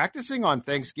be practicing on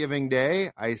Thanksgiving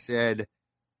Day, I said,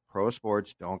 pro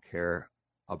sports don't care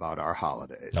about our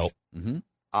holidays. Nope.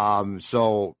 Mm-hmm.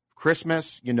 So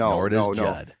Christmas, Nor does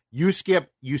Judd. You skip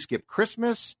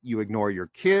Christmas, you ignore your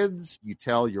kids, you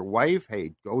tell your wife,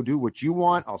 hey, go do what you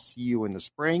want. I'll see you in the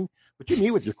spring. But you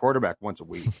meet with your quarterback once a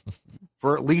week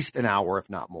for at least an hour, if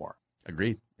not more.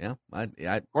 Agreed. Yeah.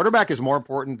 Quarterback is more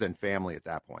important than family at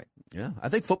that point. Yeah. I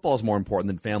think football is more important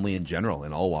than family in general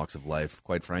in all walks of life,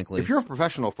 quite frankly. If you're a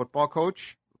professional football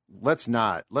coach, let's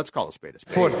call a spade a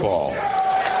spade. Football.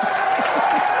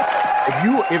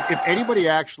 If anybody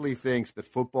actually thinks that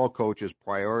football coaches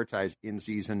prioritize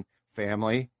in-season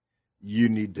family, you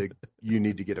need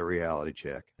to get a reality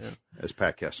check, as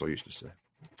Pat Kessler used to say.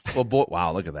 Well, boy,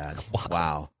 wow, look at that!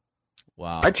 Wow.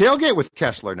 I tailgate with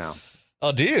Kessler now.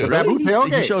 Oh, do you?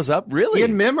 Really? He shows up? Really? He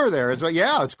and Mim are there.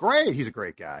 It's great. He's a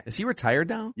great guy. Is he retired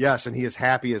now? Yes, and he is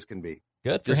happy as can be.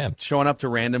 Good for him. Showing up to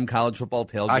random college football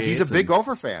tailgates. He's a big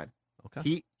Gopher fan.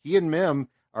 Okay. He and Mim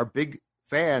are big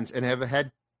fans and have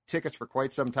had tickets for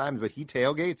quite some time, but he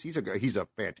tailgates. He's a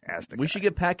fantastic guy. Should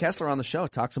get Pat Kessler on the show,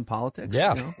 talk some politics.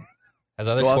 Yeah. You know? Has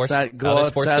other sports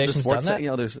stations done that?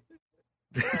 You know, there's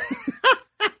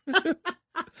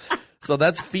So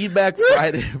that's Feedback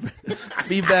Friday.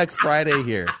 Feedback Friday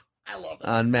here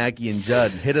on Mackey and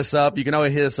Judd. Hit us up. You can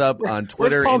always hit us up on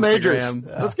Twitter, Paul Instagram.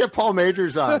 Majors? Let's get Paul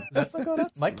Majors on.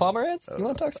 Mike Pomeranz? You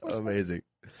want to talk sports? Amazing.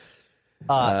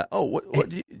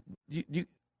 What you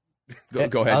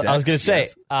go ahead. I was going to say,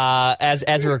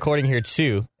 as we're recording here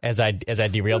too, as I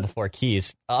derailed before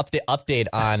Keys, update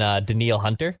on Danielle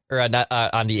Hunter, or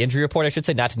on the injury report, I should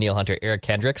say, not Danielle Hunter, Eric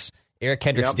Kendricks. Eric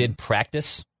Kendricks did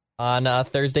practice on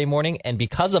Thursday morning, and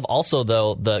because of also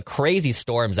though the crazy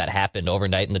storms that happened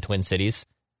overnight in the Twin Cities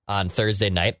on Thursday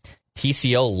night,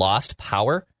 TCO lost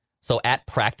power. So at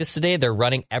practice today, they're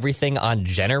running everything on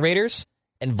generators.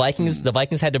 And the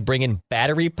Vikings had to bring in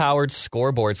battery-powered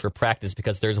scoreboards for practice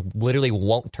because theirs literally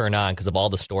won't turn on because of all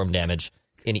the storm damage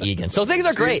in Egan. So things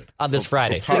are great on this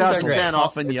Friday.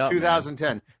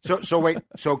 2010.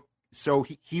 So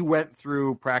he went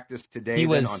through practice today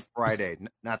on Friday,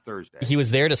 not Thursday. He was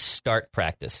there to start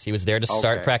practice.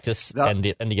 And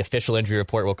the official injury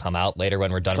report will come out later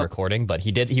when we're done recording. But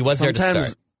he was there to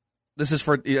start. This is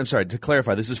for. I'm sorry to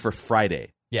clarify. This is for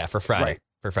Friday. Yeah, for Friday. Right.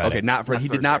 For Friday. Okay, he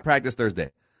did not practice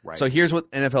Thursday. Right. So here's what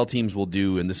NFL teams will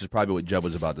do, and this is probably what Judd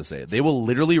was about to say. They will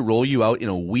literally roll you out in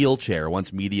a wheelchair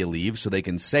once media leaves, so they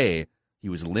can say he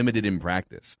was limited in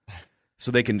practice.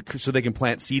 So they can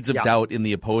plant seeds of doubt in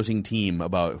the opposing team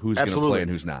about who's going to play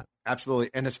and who's not. Absolutely,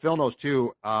 and as Phil knows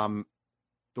too, the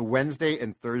Wednesday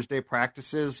and Thursday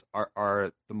practices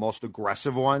are the most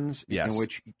aggressive ones. Yes. In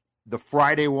which the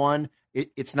Friday one,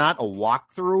 it's not a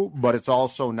walkthrough, but it's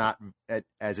also not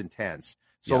as intense.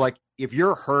 So, if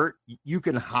you're hurt, you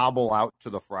can hobble out to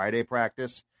the Friday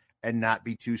practice and not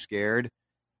be too scared.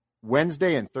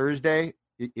 Wednesday and Thursday,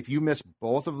 if you miss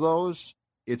both of those,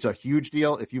 it's a huge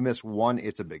deal. If you miss one,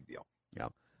 it's a big deal. Yeah.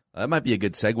 That might be a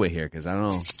good segue here because I don't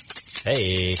know.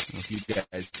 Hey. If you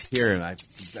guys hear him, I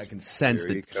can sense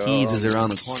the Keys is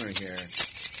around the corner here.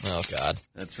 Oh, God.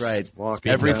 That's right.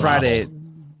 Every Friday,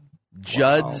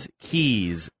 Judd's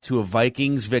keys to a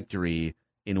Vikings victory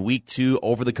in Week 2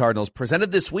 over the Cardinals,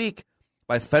 presented this week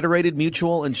by Federated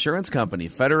Mutual Insurance Company.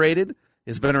 Federated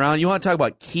has been around. You want to talk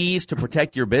about keys to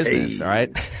protect your business, all right?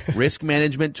 Risk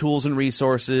management tools and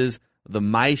resources, the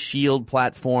MyShield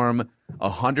platform,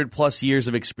 100-plus years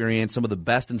of experience, some of the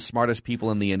best and smartest people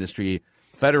in the industry.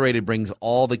 Federated brings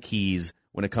all the keys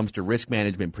when it comes to risk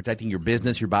management, protecting your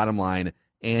business, your bottom line,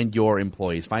 and your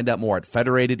employees. Find out more at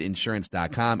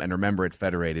federatedinsurance.com. And remember, at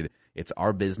Federated, it's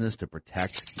our business to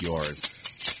protect yours.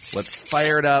 Let's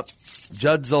fire it up.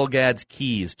 Judd Zulgad's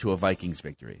keys to a Vikings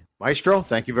victory. Maestro,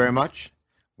 thank you very much.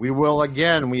 We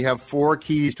have 4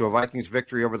 keys to a Vikings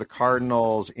victory over the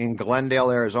Cardinals in Glendale,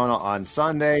 Arizona on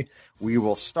Sunday. We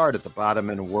will start at the bottom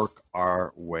and work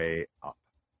our way up.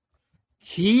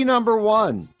 Key number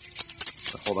 1.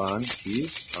 Hold on.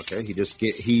 Keys. Okay.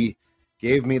 He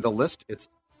gave me the list. It's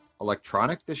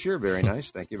electronic this year. Very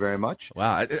nice. Thank you very much.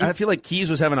 Wow. I feel like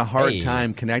Keys was having a hard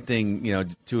time connecting,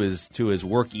 to his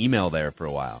work email there for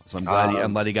a while. So I'm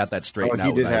glad he got that straightened out.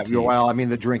 He did have. Well, I mean,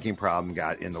 the drinking problem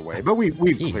got in the way, but we've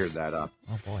cleared that up.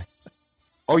 Oh boy.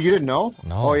 Oh, you didn't know?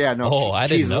 No. Oh yeah, no. Oh, I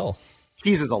didn't know.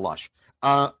 Keys is a lush.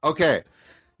 Okay.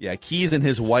 Yeah, Keys and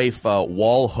his wife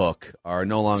Wall Hook are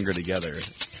no longer together.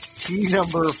 Key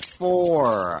number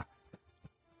 4.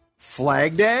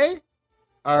 Flag Day.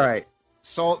 All right.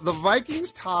 So the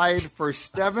Vikings tied for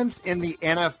 7th in the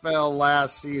NFL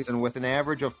last season with an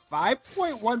average of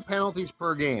 5.1 penalties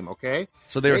per game, okay?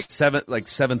 So they were seventh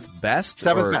best?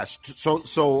 7th best.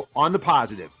 So on the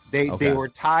positive. They were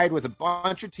tied with a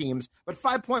bunch of teams, but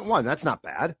 5.1, that's not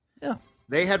bad. Yeah.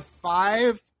 They had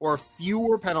 5 or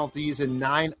fewer penalties in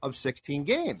 9 of 16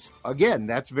 games. Again,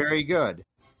 that's very good.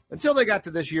 Until they got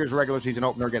to this year's regular season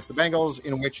opener against the Bengals,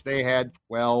 in which they had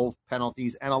 12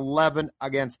 penalties and 11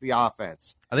 against the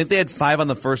offense. I think they had 5 on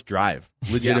the first drive,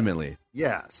 legitimately.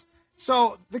 Yes.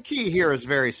 So the key here is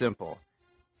very simple.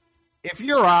 If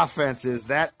your offense is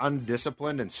that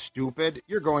undisciplined and stupid,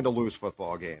 you're going to lose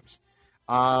football games.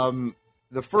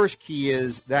 The first key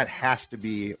is that has to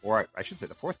be, or I should say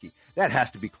the fourth key, that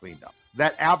has to be cleaned up.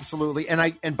 That absolutely,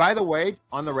 and by the way,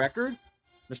 on the record,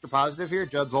 Mr. Positive here,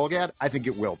 Judd Zulgad, I think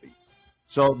it will be.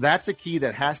 So that's a key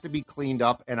that has to be cleaned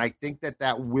up, and I think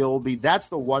that will be, that's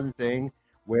the one thing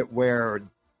where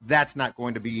that's not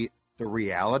going to be the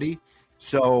reality.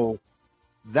 So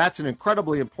that's an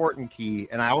incredibly important key,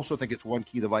 and I also think it's one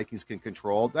key the Vikings can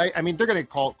control. I mean, they're going to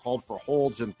called for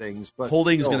holds and things, but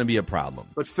holding is going to be a problem.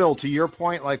 But Phil, to your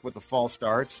point, like with the false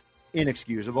starts,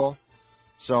 inexcusable.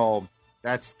 So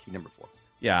that's key number 4.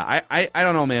 Yeah, I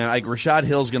don't know, man. Like Rashad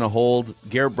Hill's going to hold,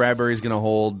 Garrett Bradbury's going to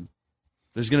hold.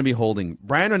 There's going to be holding.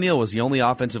 Brian O'Neill was the only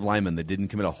offensive lineman that didn't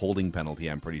commit a holding penalty,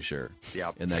 I'm pretty sure,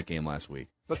 in that game last week.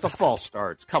 But the false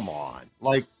starts, come on.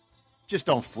 Like, just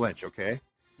don't flinch, okay?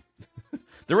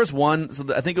 There was one,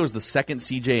 so I think it was the second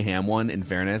C.J. Ham one, in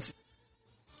fairness.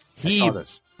 He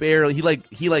barely,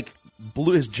 he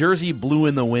blew, his jersey blew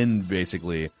in the wind,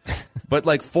 basically.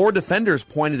 But, 4 defenders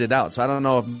pointed it out, so I don't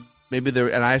know if maybe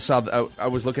there, and I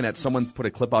was looking at someone put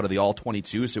a clip out of the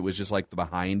All-22, so it was just, the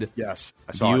behind I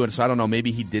saw view, it. and so I don't know,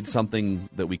 maybe he did something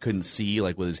that we couldn't see,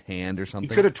 with his hand or something.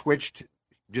 He could have twitched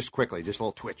just quickly, just a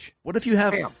little twitch. What if you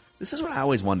have, Bam. This is what I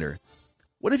always wonder.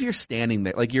 What if you're standing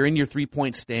there, you're in your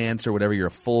 3-point stance or whatever, you're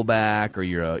a fullback or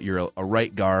you're a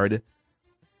right guard.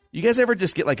 You guys ever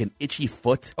just get an itchy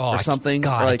foot or something?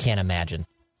 God, I can't imagine.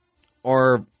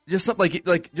 Or just something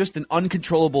just an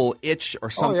uncontrollable itch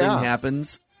or something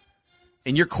happens,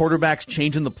 and your quarterback's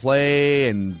changing the play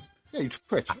and you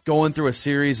twitch. Going through a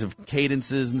series of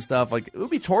cadences and stuff. It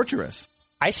would be torturous.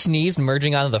 I sneezed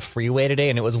merging onto the freeway today,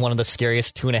 and it was one of the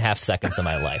scariest 2.5 seconds of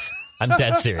my life. I'm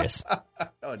dead serious.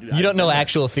 Oh, dude, you don't know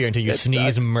actual fear until you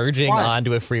sneeze merging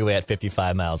onto a freeway at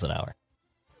 55 miles an hour.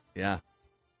 Yeah.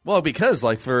 Well, because,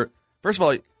 first of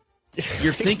all,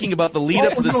 you're thinking about the lead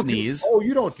up to the sneeze.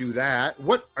 You don't do that.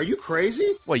 What? Are you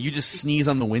crazy? What, you just sneeze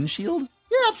on the windshield?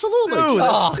 Yeah, absolutely. Dude,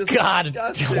 oh, God.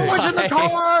 What's in the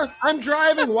car? I'm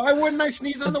driving. Why wouldn't I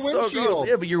sneeze on the windshield?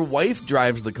 Yeah, but your wife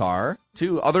drives the car,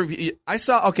 too. I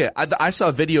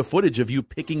saw video footage of you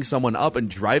picking someone up and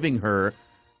driving her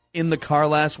in the car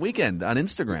last weekend on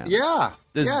Instagram. Yeah.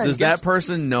 Does that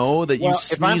person know that you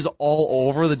sneeze all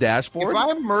over the dashboard? If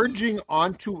I'm merging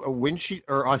onto a windshield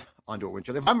or onto a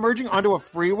windshield, if I'm merging onto a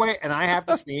freeway and I have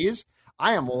to sneeze,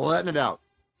 I am letting it out.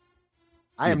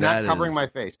 I am not covering my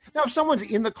face. Now, if someone's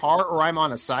in the car or I'm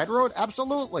on a side road,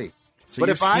 absolutely. So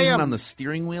you're sneezing on the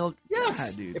steering wheel? Yes.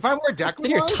 God, dude. If I wear deck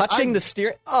gloves, you're touching the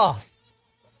steering. Oh,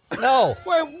 no.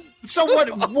 Well, so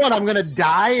what? I'm going to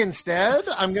die instead?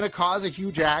 I'm going to cause a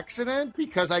huge accident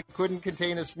because I couldn't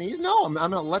contain a sneeze? No, I'm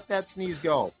going to let that sneeze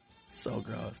go. So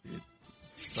gross, dude.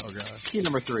 So gross. Key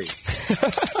number 3.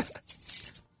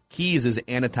 Keys is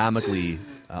anatomically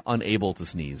unable to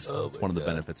sneeze. It's one of the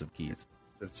benefits of Keys.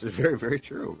 That's very, very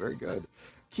true. Very good.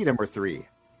 Key number 3.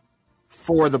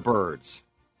 For the birds.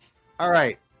 All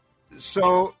right.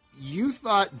 So you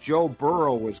thought Joe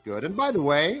Burrow was good. And by the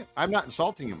way, I'm not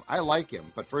insulting him. I like him.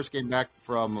 But first game back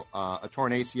from a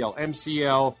torn ACL,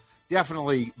 MCL,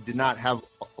 definitely did not have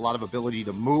a lot of ability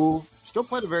to move. Still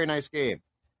played a very nice game.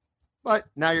 But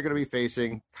now you're going to be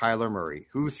facing Kyler Murray,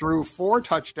 who threw 4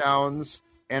 touchdowns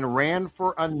and ran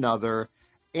for another.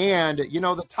 And,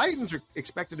 the Titans are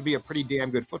expected to be a pretty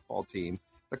damn good football team.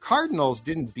 The Cardinals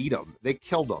didn't beat them. They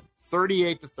killed them,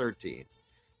 38-13.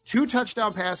 2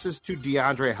 touchdown passes to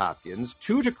DeAndre Hopkins,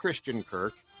 2 to Christian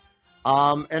Kirk.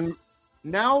 And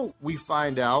now we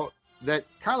find out that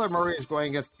Kyler Murray is going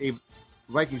against a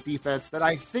Vikings defense that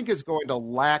I think is going to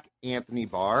lack Anthony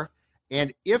Barr.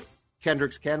 And if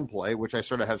Kendricks can play, which I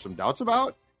sort of have some doubts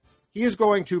about, he is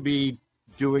going to be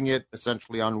doing it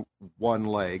essentially on one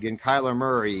leg. And Kyler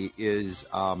Murray is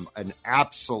an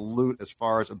absolute, as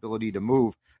far as ability to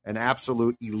move, an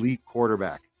absolute elite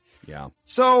quarterback. Yeah.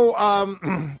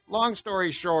 So, long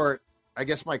story short, I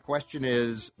guess my question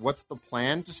is, what's the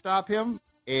plan to stop him?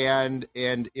 And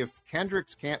if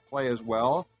Kendricks can't play as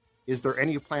well, is there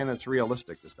any plan that's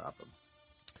realistic to stop him?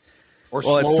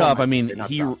 Well, it's tough. I mean,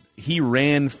 he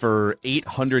ran for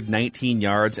 819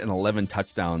 yards and 11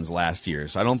 touchdowns last year.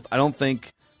 So I don't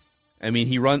think. I mean,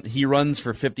 he runs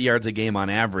for 50 yards a game on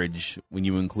average when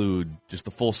you include just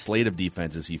the full slate of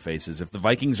defenses he faces. If the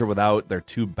Vikings are without their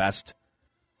 2 best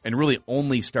and really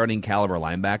only starting caliber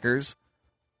linebackers,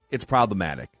 it's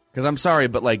problematic. Because I'm sorry,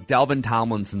 but like Dalvin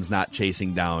Tomlinson's not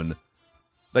chasing down.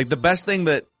 Like the best thing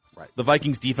that the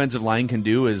Vikings defensive line can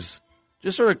do is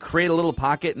just sort of create a little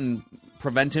pocket and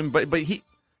prevent him. But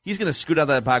he's going to scoot out of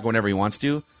that pocket whenever he wants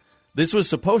to. This was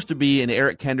supposed to be an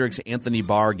Eric Kendricks, Anthony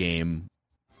Barr game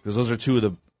because those are two of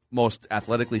the most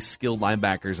athletically skilled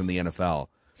linebackers in the NFL.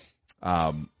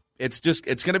 It's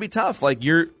going to be tough. Like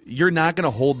you're not going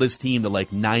to hold this team to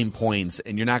like 9 points,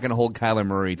 and you're not going to hold Kyler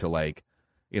Murray to like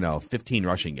 15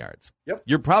 rushing yards. Yep.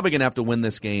 You're probably going to have to win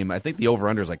this game. I think the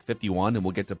over-under is like 51, and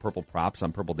we'll get to Purple Props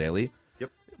on Purple Daily.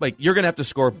 Yep. Like, you're going to have to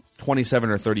score 27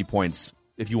 or 30 points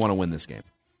if you want to win this game.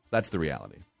 That's the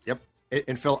reality. Yep.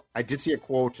 And Phil, I did see a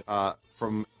quote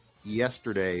from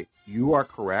yesterday. You are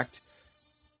correct.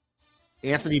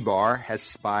 Anthony Barr has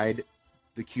spied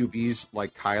the QBs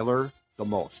like Kyler the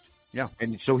most. Yeah.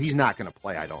 And so he's not going to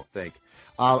play, I don't think.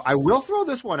 I will throw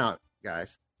this one out,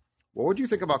 guys. What would you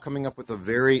think about coming up with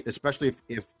especially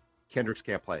if Kendricks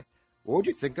can't play, what would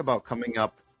you think about coming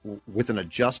up with an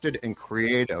adjusted and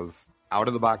creative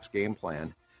out-of-the-box game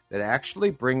plan that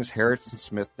actually brings Harrison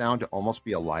Smith down to almost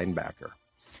be a linebacker?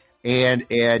 And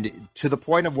to the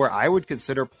point of where I would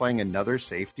consider playing another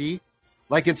safety,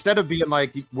 like instead of being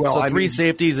like, well, three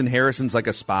safeties and Harrison's like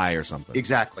a spy or something.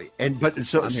 Exactly.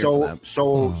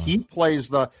 So he plays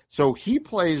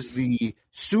the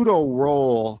pseudo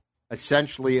role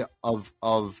essentially of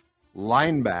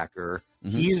linebacker. Mm-hmm.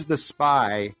 He's the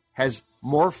spy, has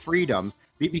more freedom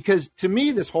because to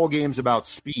me this whole game's about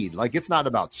speed. Like it's not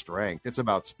about strength, it's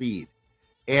about speed.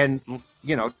 And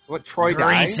what Troy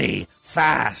Greasy,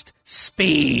 fast,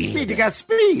 speed. You got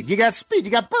speed. You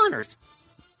got burners.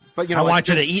 But I want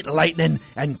you to eat lightning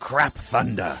and crap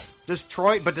thunder. Does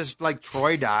Troy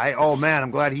Dye? Oh man,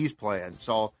 I'm glad he's playing.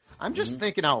 So I'm just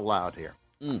thinking out loud here.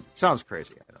 Sounds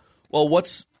crazy, I know. Well,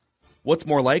 what's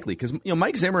more likely? Because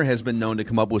Mike Zimmer has been known to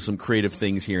come up with some creative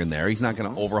things here and there. He's not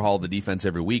going to overhaul the defense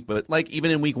every week, but like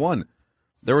even in week 1,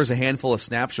 there was a handful of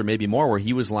snaps or maybe more where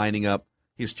he was lining up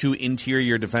his 2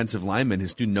 interior defensive linemen,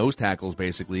 his 2 nose tackles,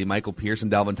 basically Michael Pierce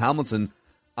and Dalvin Tomlinson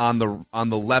on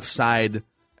the left side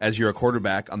as you're a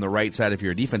quarterback, on the right side if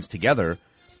you're a defense together.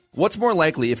 What's more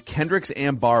likely if Kendricks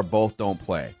and Barr both don't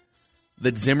play?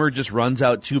 That Zimmer just runs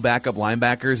out 2 backup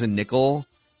linebackers and nickel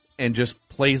and just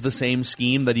plays the same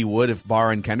scheme that he would if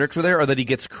Barr and Kendricks were there, or that he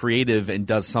gets creative and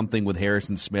does something with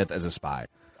Harrison Smith as a spy?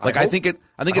 Like I think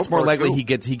it's more likely he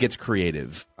gets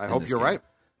creative. I hope you're right.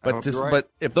 But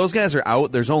if those guys are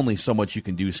out, there's only so much you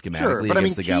can do schematically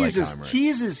against a guy like Kyler Murray.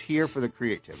 Keys is here for the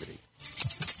creativity.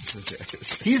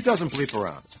 Keys doesn't bleep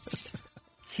around.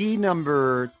 Key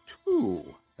number 2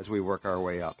 as we work our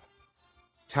way up.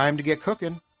 Time to get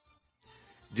cooking.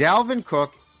 Dalvin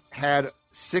Cook had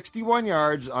 61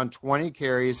 yards on 20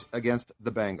 carries against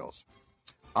the Bengals.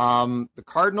 The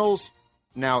Cardinals,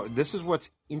 now this is what's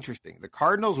interesting. The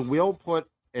Cardinals will put,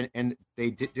 and they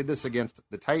did this against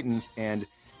the Titans and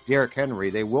Derrick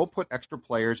Henry, they will put extra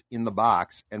players in the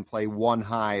box and play one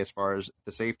high as far as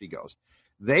the safety goes.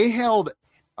 They held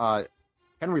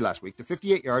Henry last week to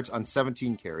 58 yards on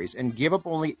 17 carries and gave up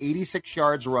only 86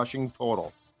 yards rushing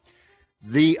total.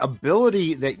 The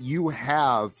ability that you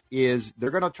have is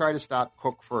they're going to try to stop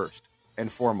Cook first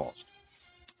and foremost.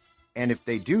 And if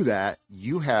they do that,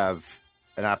 you have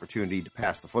an opportunity to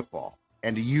pass the football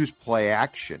and to use play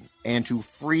action and to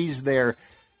freeze their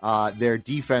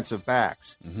defensive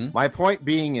backs. Mm-hmm. My point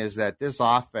being is that this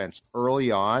offense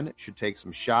early on should take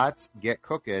some shots, get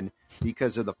cooking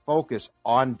because of the focus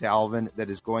on Dalvin that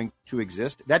is going to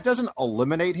exist. That doesn't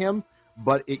eliminate him,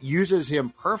 but it uses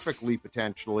him perfectly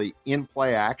potentially in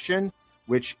play action,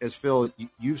 which, as Phil,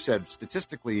 you've said,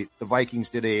 statistically, the Vikings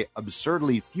did a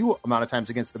absurdly few amount of times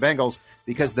against the Bengals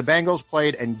because the Bengals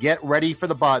played and get ready for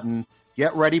the button,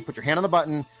 get ready, put your hand on the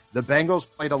button. The Bengals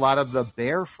played a lot of the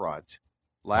bear front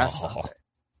last Sunday.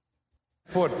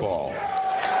 Football.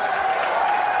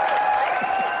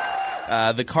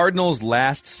 The Cardinals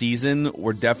last season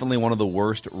were definitely one of the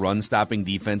worst run-stopping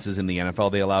defenses in the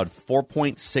NFL. They allowed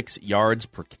 4.6 yards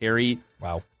per carry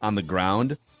on the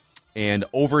ground and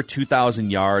over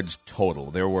 2,000 yards total.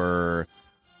 There were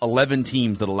 11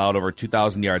 teams that allowed over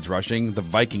 2,000 yards rushing. The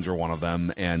Vikings were one of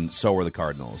them, and so were the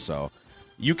Cardinals. So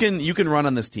you can run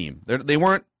on this team. They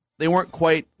weren't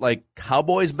quite like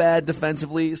Cowboys bad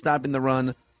defensively, stopping the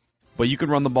run, but you can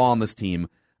run the ball on this team.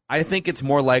 I think it's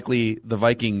more likely the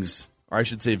Vikings, or I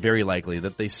should say very likely,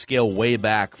 that they scale way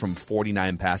back from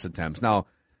 49 pass attempts. Now,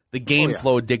 the game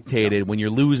flow dictated when you're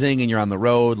losing and you're on the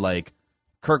road, like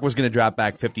Kirk was going to drop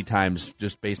back 50 times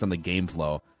just based on the game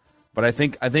flow. But I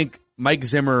think Mike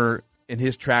Zimmer in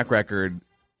his track record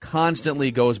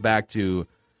constantly goes back to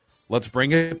Let's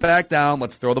bring it back down.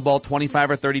 Let's throw the ball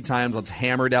 25 or 30 times. Let's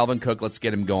hammer Dalvin Cook. Let's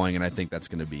get him going. And I think that's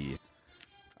going to be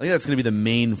the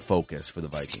main focus for the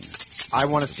Vikings. I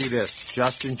want to see this.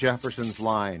 Justin Jefferson's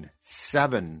line,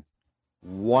 7,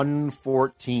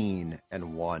 114,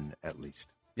 and 1 at least.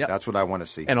 Yep. That's what I want to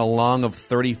see. And a long of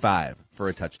 35 for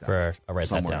a touchdown. For a write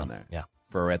somewhere that down. in there. Yeah.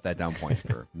 For a write that down point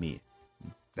for me.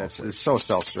 It's so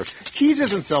self-serving. Keys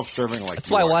isn't self-serving like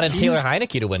That's why I wanted Keys. Taylor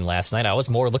Heineke to win last night. I was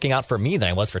more looking out for me than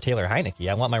I was for Taylor Heineke.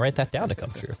 I want my write that down to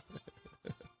come true.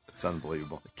 It's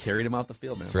unbelievable. Carried him out the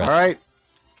field, man. Right. All right.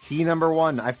 Key number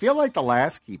 1. I feel like the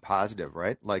last key positive,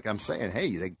 right? Like I'm saying,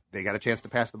 hey, they got a chance to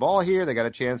pass the ball here. They got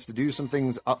a chance to do some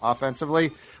things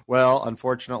offensively. Well,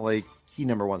 unfortunately, key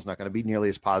number 1 is not going to be nearly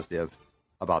as positive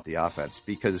about the offense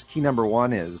because key number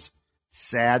 1 is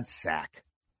sad sack.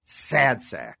 Sad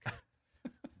sack.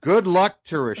 Good luck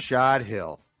to Rashad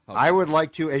Hill. Okay. I would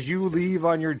like to, as you leave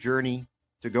on your journey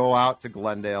to go out to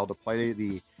Glendale to play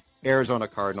the Arizona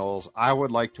Cardinals, I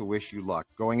would like to wish you luck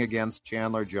going against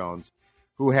Chandler Jones,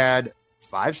 who had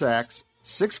 5 sacks,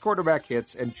 6 quarterback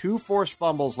hits, and 2 forced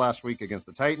fumbles last week against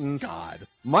the Titans. God.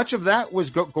 Much of that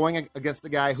was going against the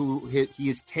guy who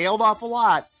he's tailed off a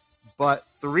lot, but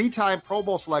 3-time Pro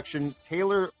Bowl selection,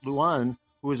 Taylor Lewan,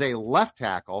 who is a left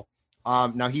tackle.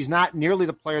 Now, he's not nearly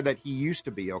the player that he used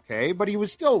to be, okay? But he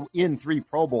was still in 3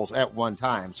 Pro Bowls at one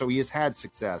time, so he has had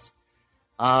success.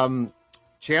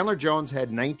 Chandler Jones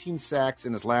had 19 sacks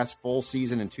in his last full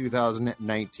season in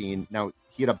 2019. Now,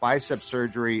 he had a biceps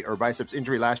injury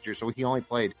last year, so he only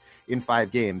played in 5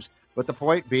 games. But the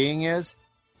point being is,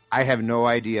 I have no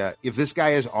idea. If this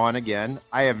guy is on again,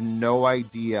 I have no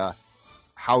idea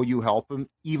how you help him,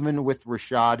 even with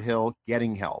Rashad Hill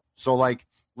getting help. So, like,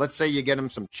 let's say you get him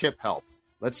some chip help.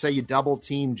 Let's say you double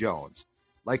team Jones.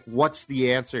 Like, what's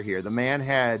the answer here? The man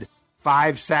had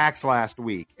 5 sacks last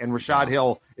week, and Rashad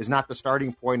Hill is not the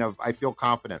starting point of I feel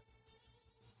confident.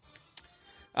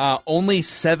 Only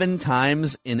 7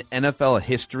 times in NFL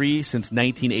history since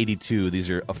 1982, these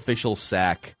are official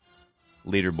sack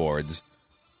leaderboards.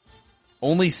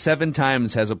 Only 7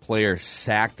 times has a player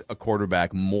sacked a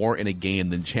quarterback more in a game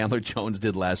than Chandler Jones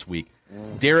did last week.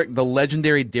 The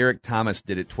legendary Derek Thomas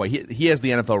did it twice. He has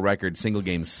the NFL record, single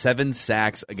game, 7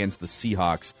 sacks against the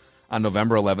Seahawks on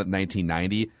November 11th,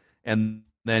 1990. And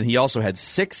then he also had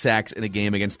 6 sacks in a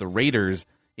game against the Raiders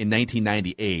in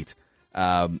 1998.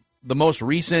 The most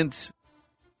recent,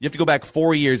 you have to go back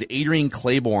 4 years, Adrian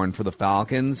Claiborne for the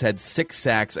Falcons had 6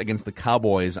 sacks against the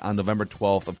Cowboys on November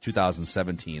 12th of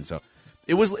 2017. So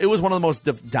it was one of the most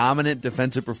dominant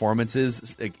defensive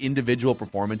performances, like individual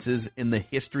performances in the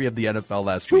history of the NFL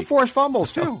last week. 2 forced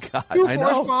fumbles too. Oh, God, 2 I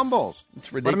forced know. fumbles.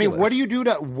 It's ridiculous. But I mean, what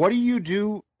do you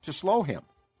do to slow him?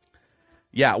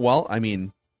 Yeah, well, I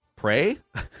mean, pray.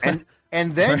 And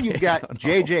then you've got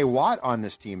J.J. Watt on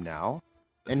this team now,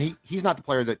 and he's not the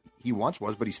player that he once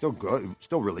was, but he's still good,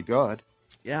 still really good.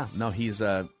 Yeah, no, he's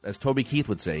as Toby Keith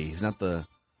would say, he's not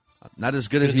as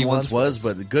good as he once was,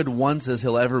 but good once as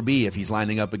he'll ever be if he's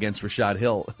lining up against Rashad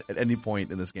Hill at any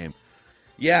point in this game.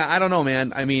 Yeah, I don't know,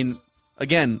 man. I mean,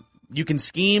 again, you can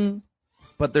scheme,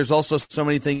 but there's also so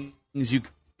many things you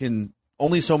can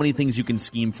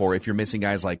scheme for if you're missing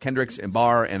guys like Kendricks and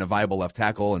Barr and a viable left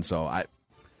tackle. And so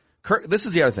this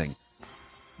is the other thing.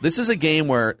 This is a game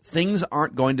where things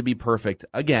aren't going to be perfect.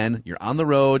 Again, you're on the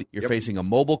road. You're facing a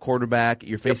mobile quarterback.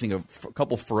 You're facing a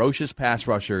couple ferocious pass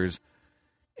rushers.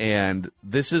 And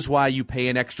this is why you pay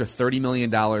an extra $30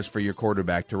 million for your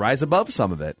quarterback to rise above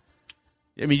some of it.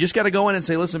 I mean, you just got to go in and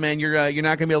say, listen, man, you're not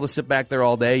going to be able to sit back there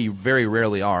all day. You very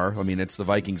rarely are. I mean, it's the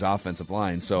Vikings offensive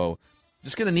line. So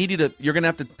just going to need you're going to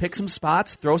have to pick some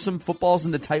spots, throw some footballs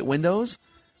into tight windows,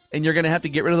 and you're going to have to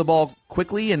get rid of the ball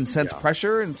quickly and sense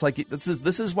pressure. And it's like,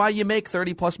 this is why you make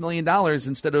 $30+ million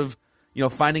instead of,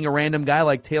 finding a random guy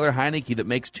like Taylor Heineke that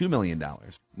makes $2 million.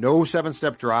 No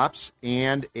 7-step drops,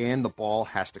 and the ball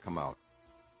has to come out.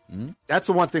 Mm-hmm. That's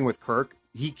the one thing with Kirk.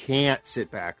 He can't sit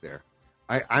back there.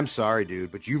 I'm sorry, dude,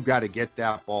 but you've got to get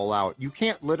that ball out. You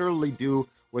can't literally do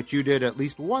what you did at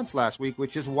least once last week,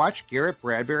 which is watch Garrett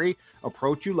Bradbury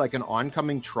approach you like an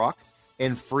oncoming truck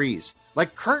and freeze.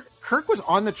 Like Kirk was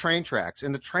on the train tracks,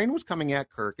 and the train was coming at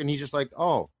Kirk, and he's just like,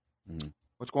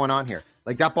 what's going on here?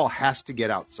 Like, that ball has to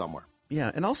get out somewhere. Yeah,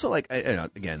 and also, like,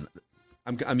 again,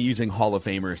 I'm using Hall of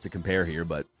Famers to compare here,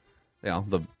 but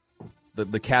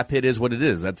the cap hit is what it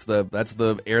is. That's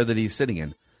the air that he's sitting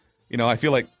in. I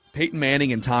feel like Peyton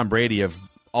Manning and Tom Brady have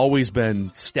always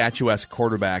been statuesque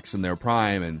quarterbacks in their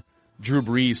prime, and Drew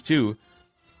Brees too.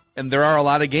 And there are a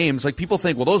lot of games, like people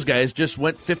think, well, those guys just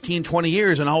went 15, 20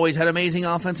 years and always had amazing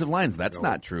offensive lines. That's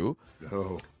not true.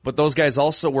 No. But those guys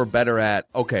also were better at,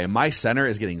 okay, my center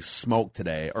is getting smoked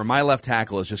today, or my left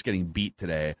tackle is just getting beat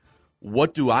today.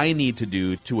 What do I need to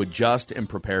do to adjust and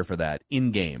prepare for that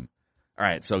in game? All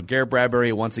right, so Garrett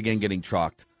Bradbury once again getting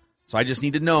chalked. So I just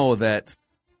need to know that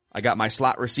I got my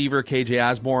slot receiver, KJ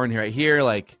Osborne, right here.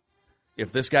 Like,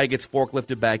 if this guy gets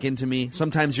forklifted back into me,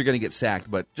 sometimes you're going to get sacked,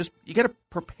 but just you got to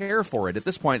prepare for it. At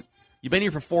this point, you've been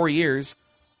here for 4 years.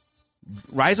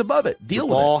 Rise above it. Deal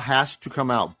with it. The ball has to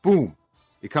come out. Boom.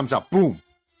 It comes out. Boom.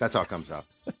 That's how it comes out.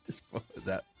 Just, what was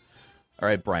that? All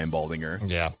right, Brian Baldinger.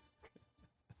 Yeah.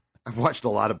 I've watched a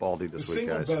lot of Baldy this week,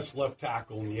 guys. The single best left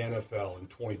tackle in the NFL in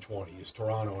 2020 is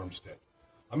Teron Armstead.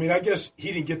 I mean, I guess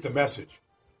he didn't get the message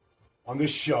on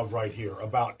this shove right here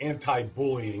about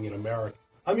anti-bullying in America.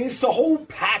 I mean, it's the whole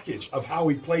package of how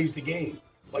he plays the game.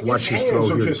 Like watch his his throw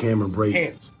hands are here, just Cameron Brate.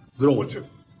 hands. Little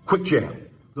quick jab.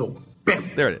 Little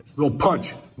bam. There it is. Little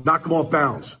punch. Knock him off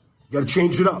bounds. You got to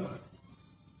change it up.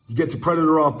 You get the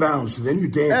predator off bounds, and then you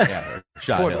dance. Yeah,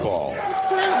 football.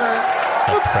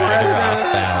 Predator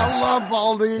off bounds. I love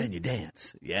Baldy. Then you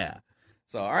dance. Yeah.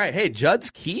 So, all right. Hey,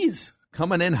 Judd's Keys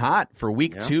coming in hot for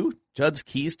week 2. Judd's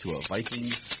Keys to a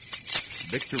Vikings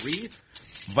victory.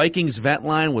 Vikings vent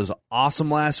line was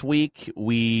awesome last week.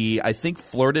 We, I think,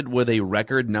 flirted with a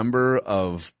record number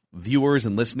of viewers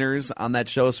and listeners on that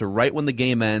show. So right when the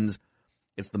game ends,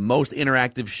 it's the most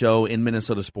interactive show in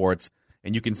Minnesota sports,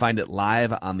 and you can find it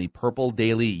live on the Purple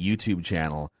Daily YouTube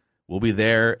channel. We'll be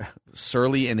there,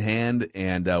 surly in hand,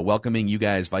 and welcoming you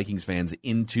guys, Vikings fans,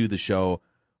 into the show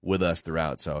with us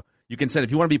throughout. So you can send,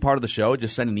 if you want to be part of the show,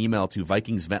 just send an email to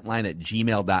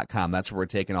vikingsventline@gmail.com. That's where we're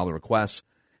taking all the requests.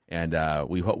 And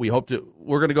we're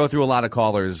going to go through a lot of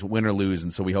callers, win or lose,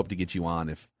 and so we hope to get you on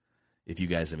if you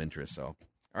guys have interest. So, all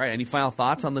right, any final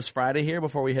thoughts on this Friday here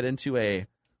before we head into a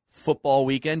football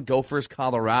weekend? Gophers,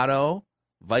 Colorado,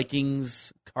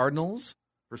 Vikings, Cardinals.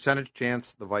 Percentage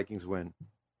chance the Vikings win.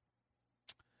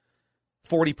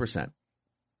 40%.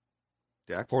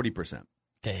 Jack? 40%.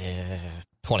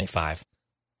 25.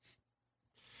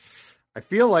 I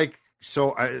feel like,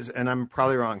 and I'm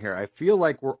probably wrong here, I feel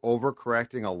like we're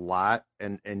overcorrecting a lot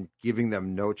and giving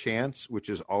them no chance, which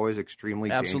is always extremely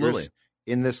dangerous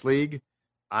in this league.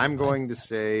 I'm going to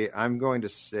say,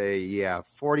 yeah,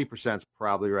 40% is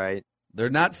probably right. They're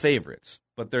not favorites,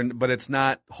 but it's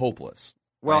not hopeless.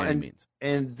 Well,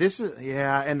 and this is,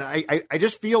 yeah, and I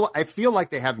just feel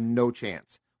like they have no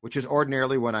chance, which is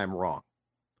ordinarily when I'm wrong.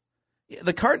 Yeah,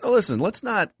 the Cardinals, listen, let's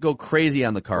not go crazy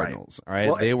on the Cardinals. Right.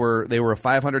 All right, well, they were a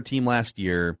 500 team last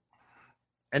year,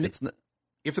 and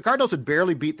if the Cardinals had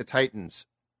barely beat the Titans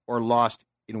or lost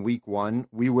in week 1,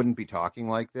 we wouldn't be talking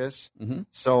like this. Mm-hmm.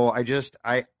 So I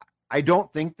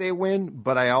don't think they win,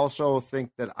 but I also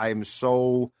think that I am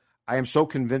so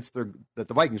convinced that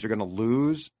the Vikings are going to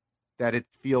lose that it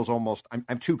feels almost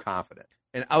I'm too confident.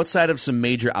 And outside of some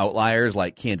major outliers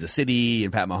like Kansas City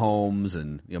and Pat Mahomes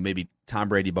and maybe Tom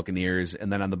Brady Buccaneers,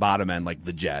 and then on the bottom end like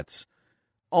the Jets,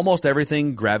 almost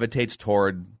everything gravitates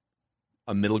toward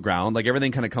a middle ground. Like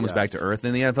everything kind of comes back to earth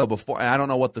in the NFL before. And I don't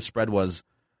know what the spread was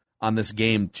on this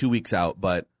game 2 weeks out,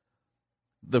 but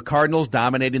the Cardinals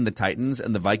dominating the Titans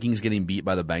and the Vikings getting beat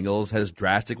by the Bengals has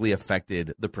drastically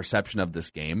affected the perception of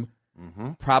this game,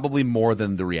 probably more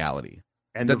than the reality.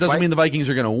 And that doesn't mean the Vikings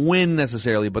are going to win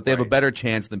necessarily, but they have a better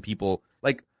chance than people.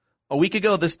 Like a week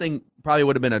ago, this thing probably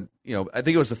would have been I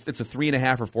think it's a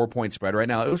 3.5 or 4 point spread right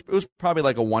now. It was probably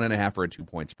like a 1.5 or a 2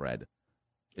 point spread,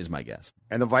 is my guess.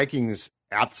 And the Vikings,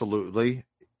 absolutely.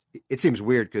 It seems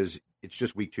weird because it's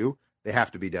just week 2. They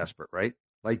have to be desperate, right?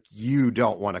 Like you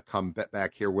don't want to come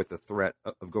back here with the threat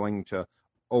of going to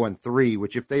 0-3,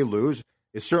 which if they lose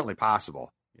is certainly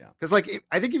possible. Yeah, because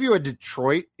I think if you had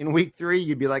Detroit in week 3,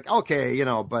 you'd be like, okay,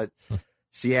 but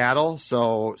Seattle.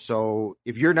 So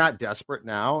if you're not desperate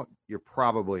now, you're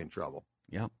probably in trouble.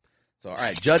 Yeah. So all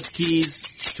right, Judd's Keys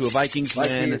to a Vikings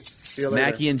win.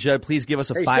 Mackie and Judd, please give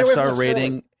us a 5-star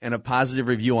rating and a positive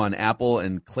review on Apple,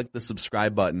 and click the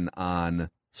subscribe button on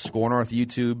Score North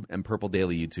YouTube and Purple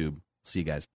Daily YouTube. See you guys.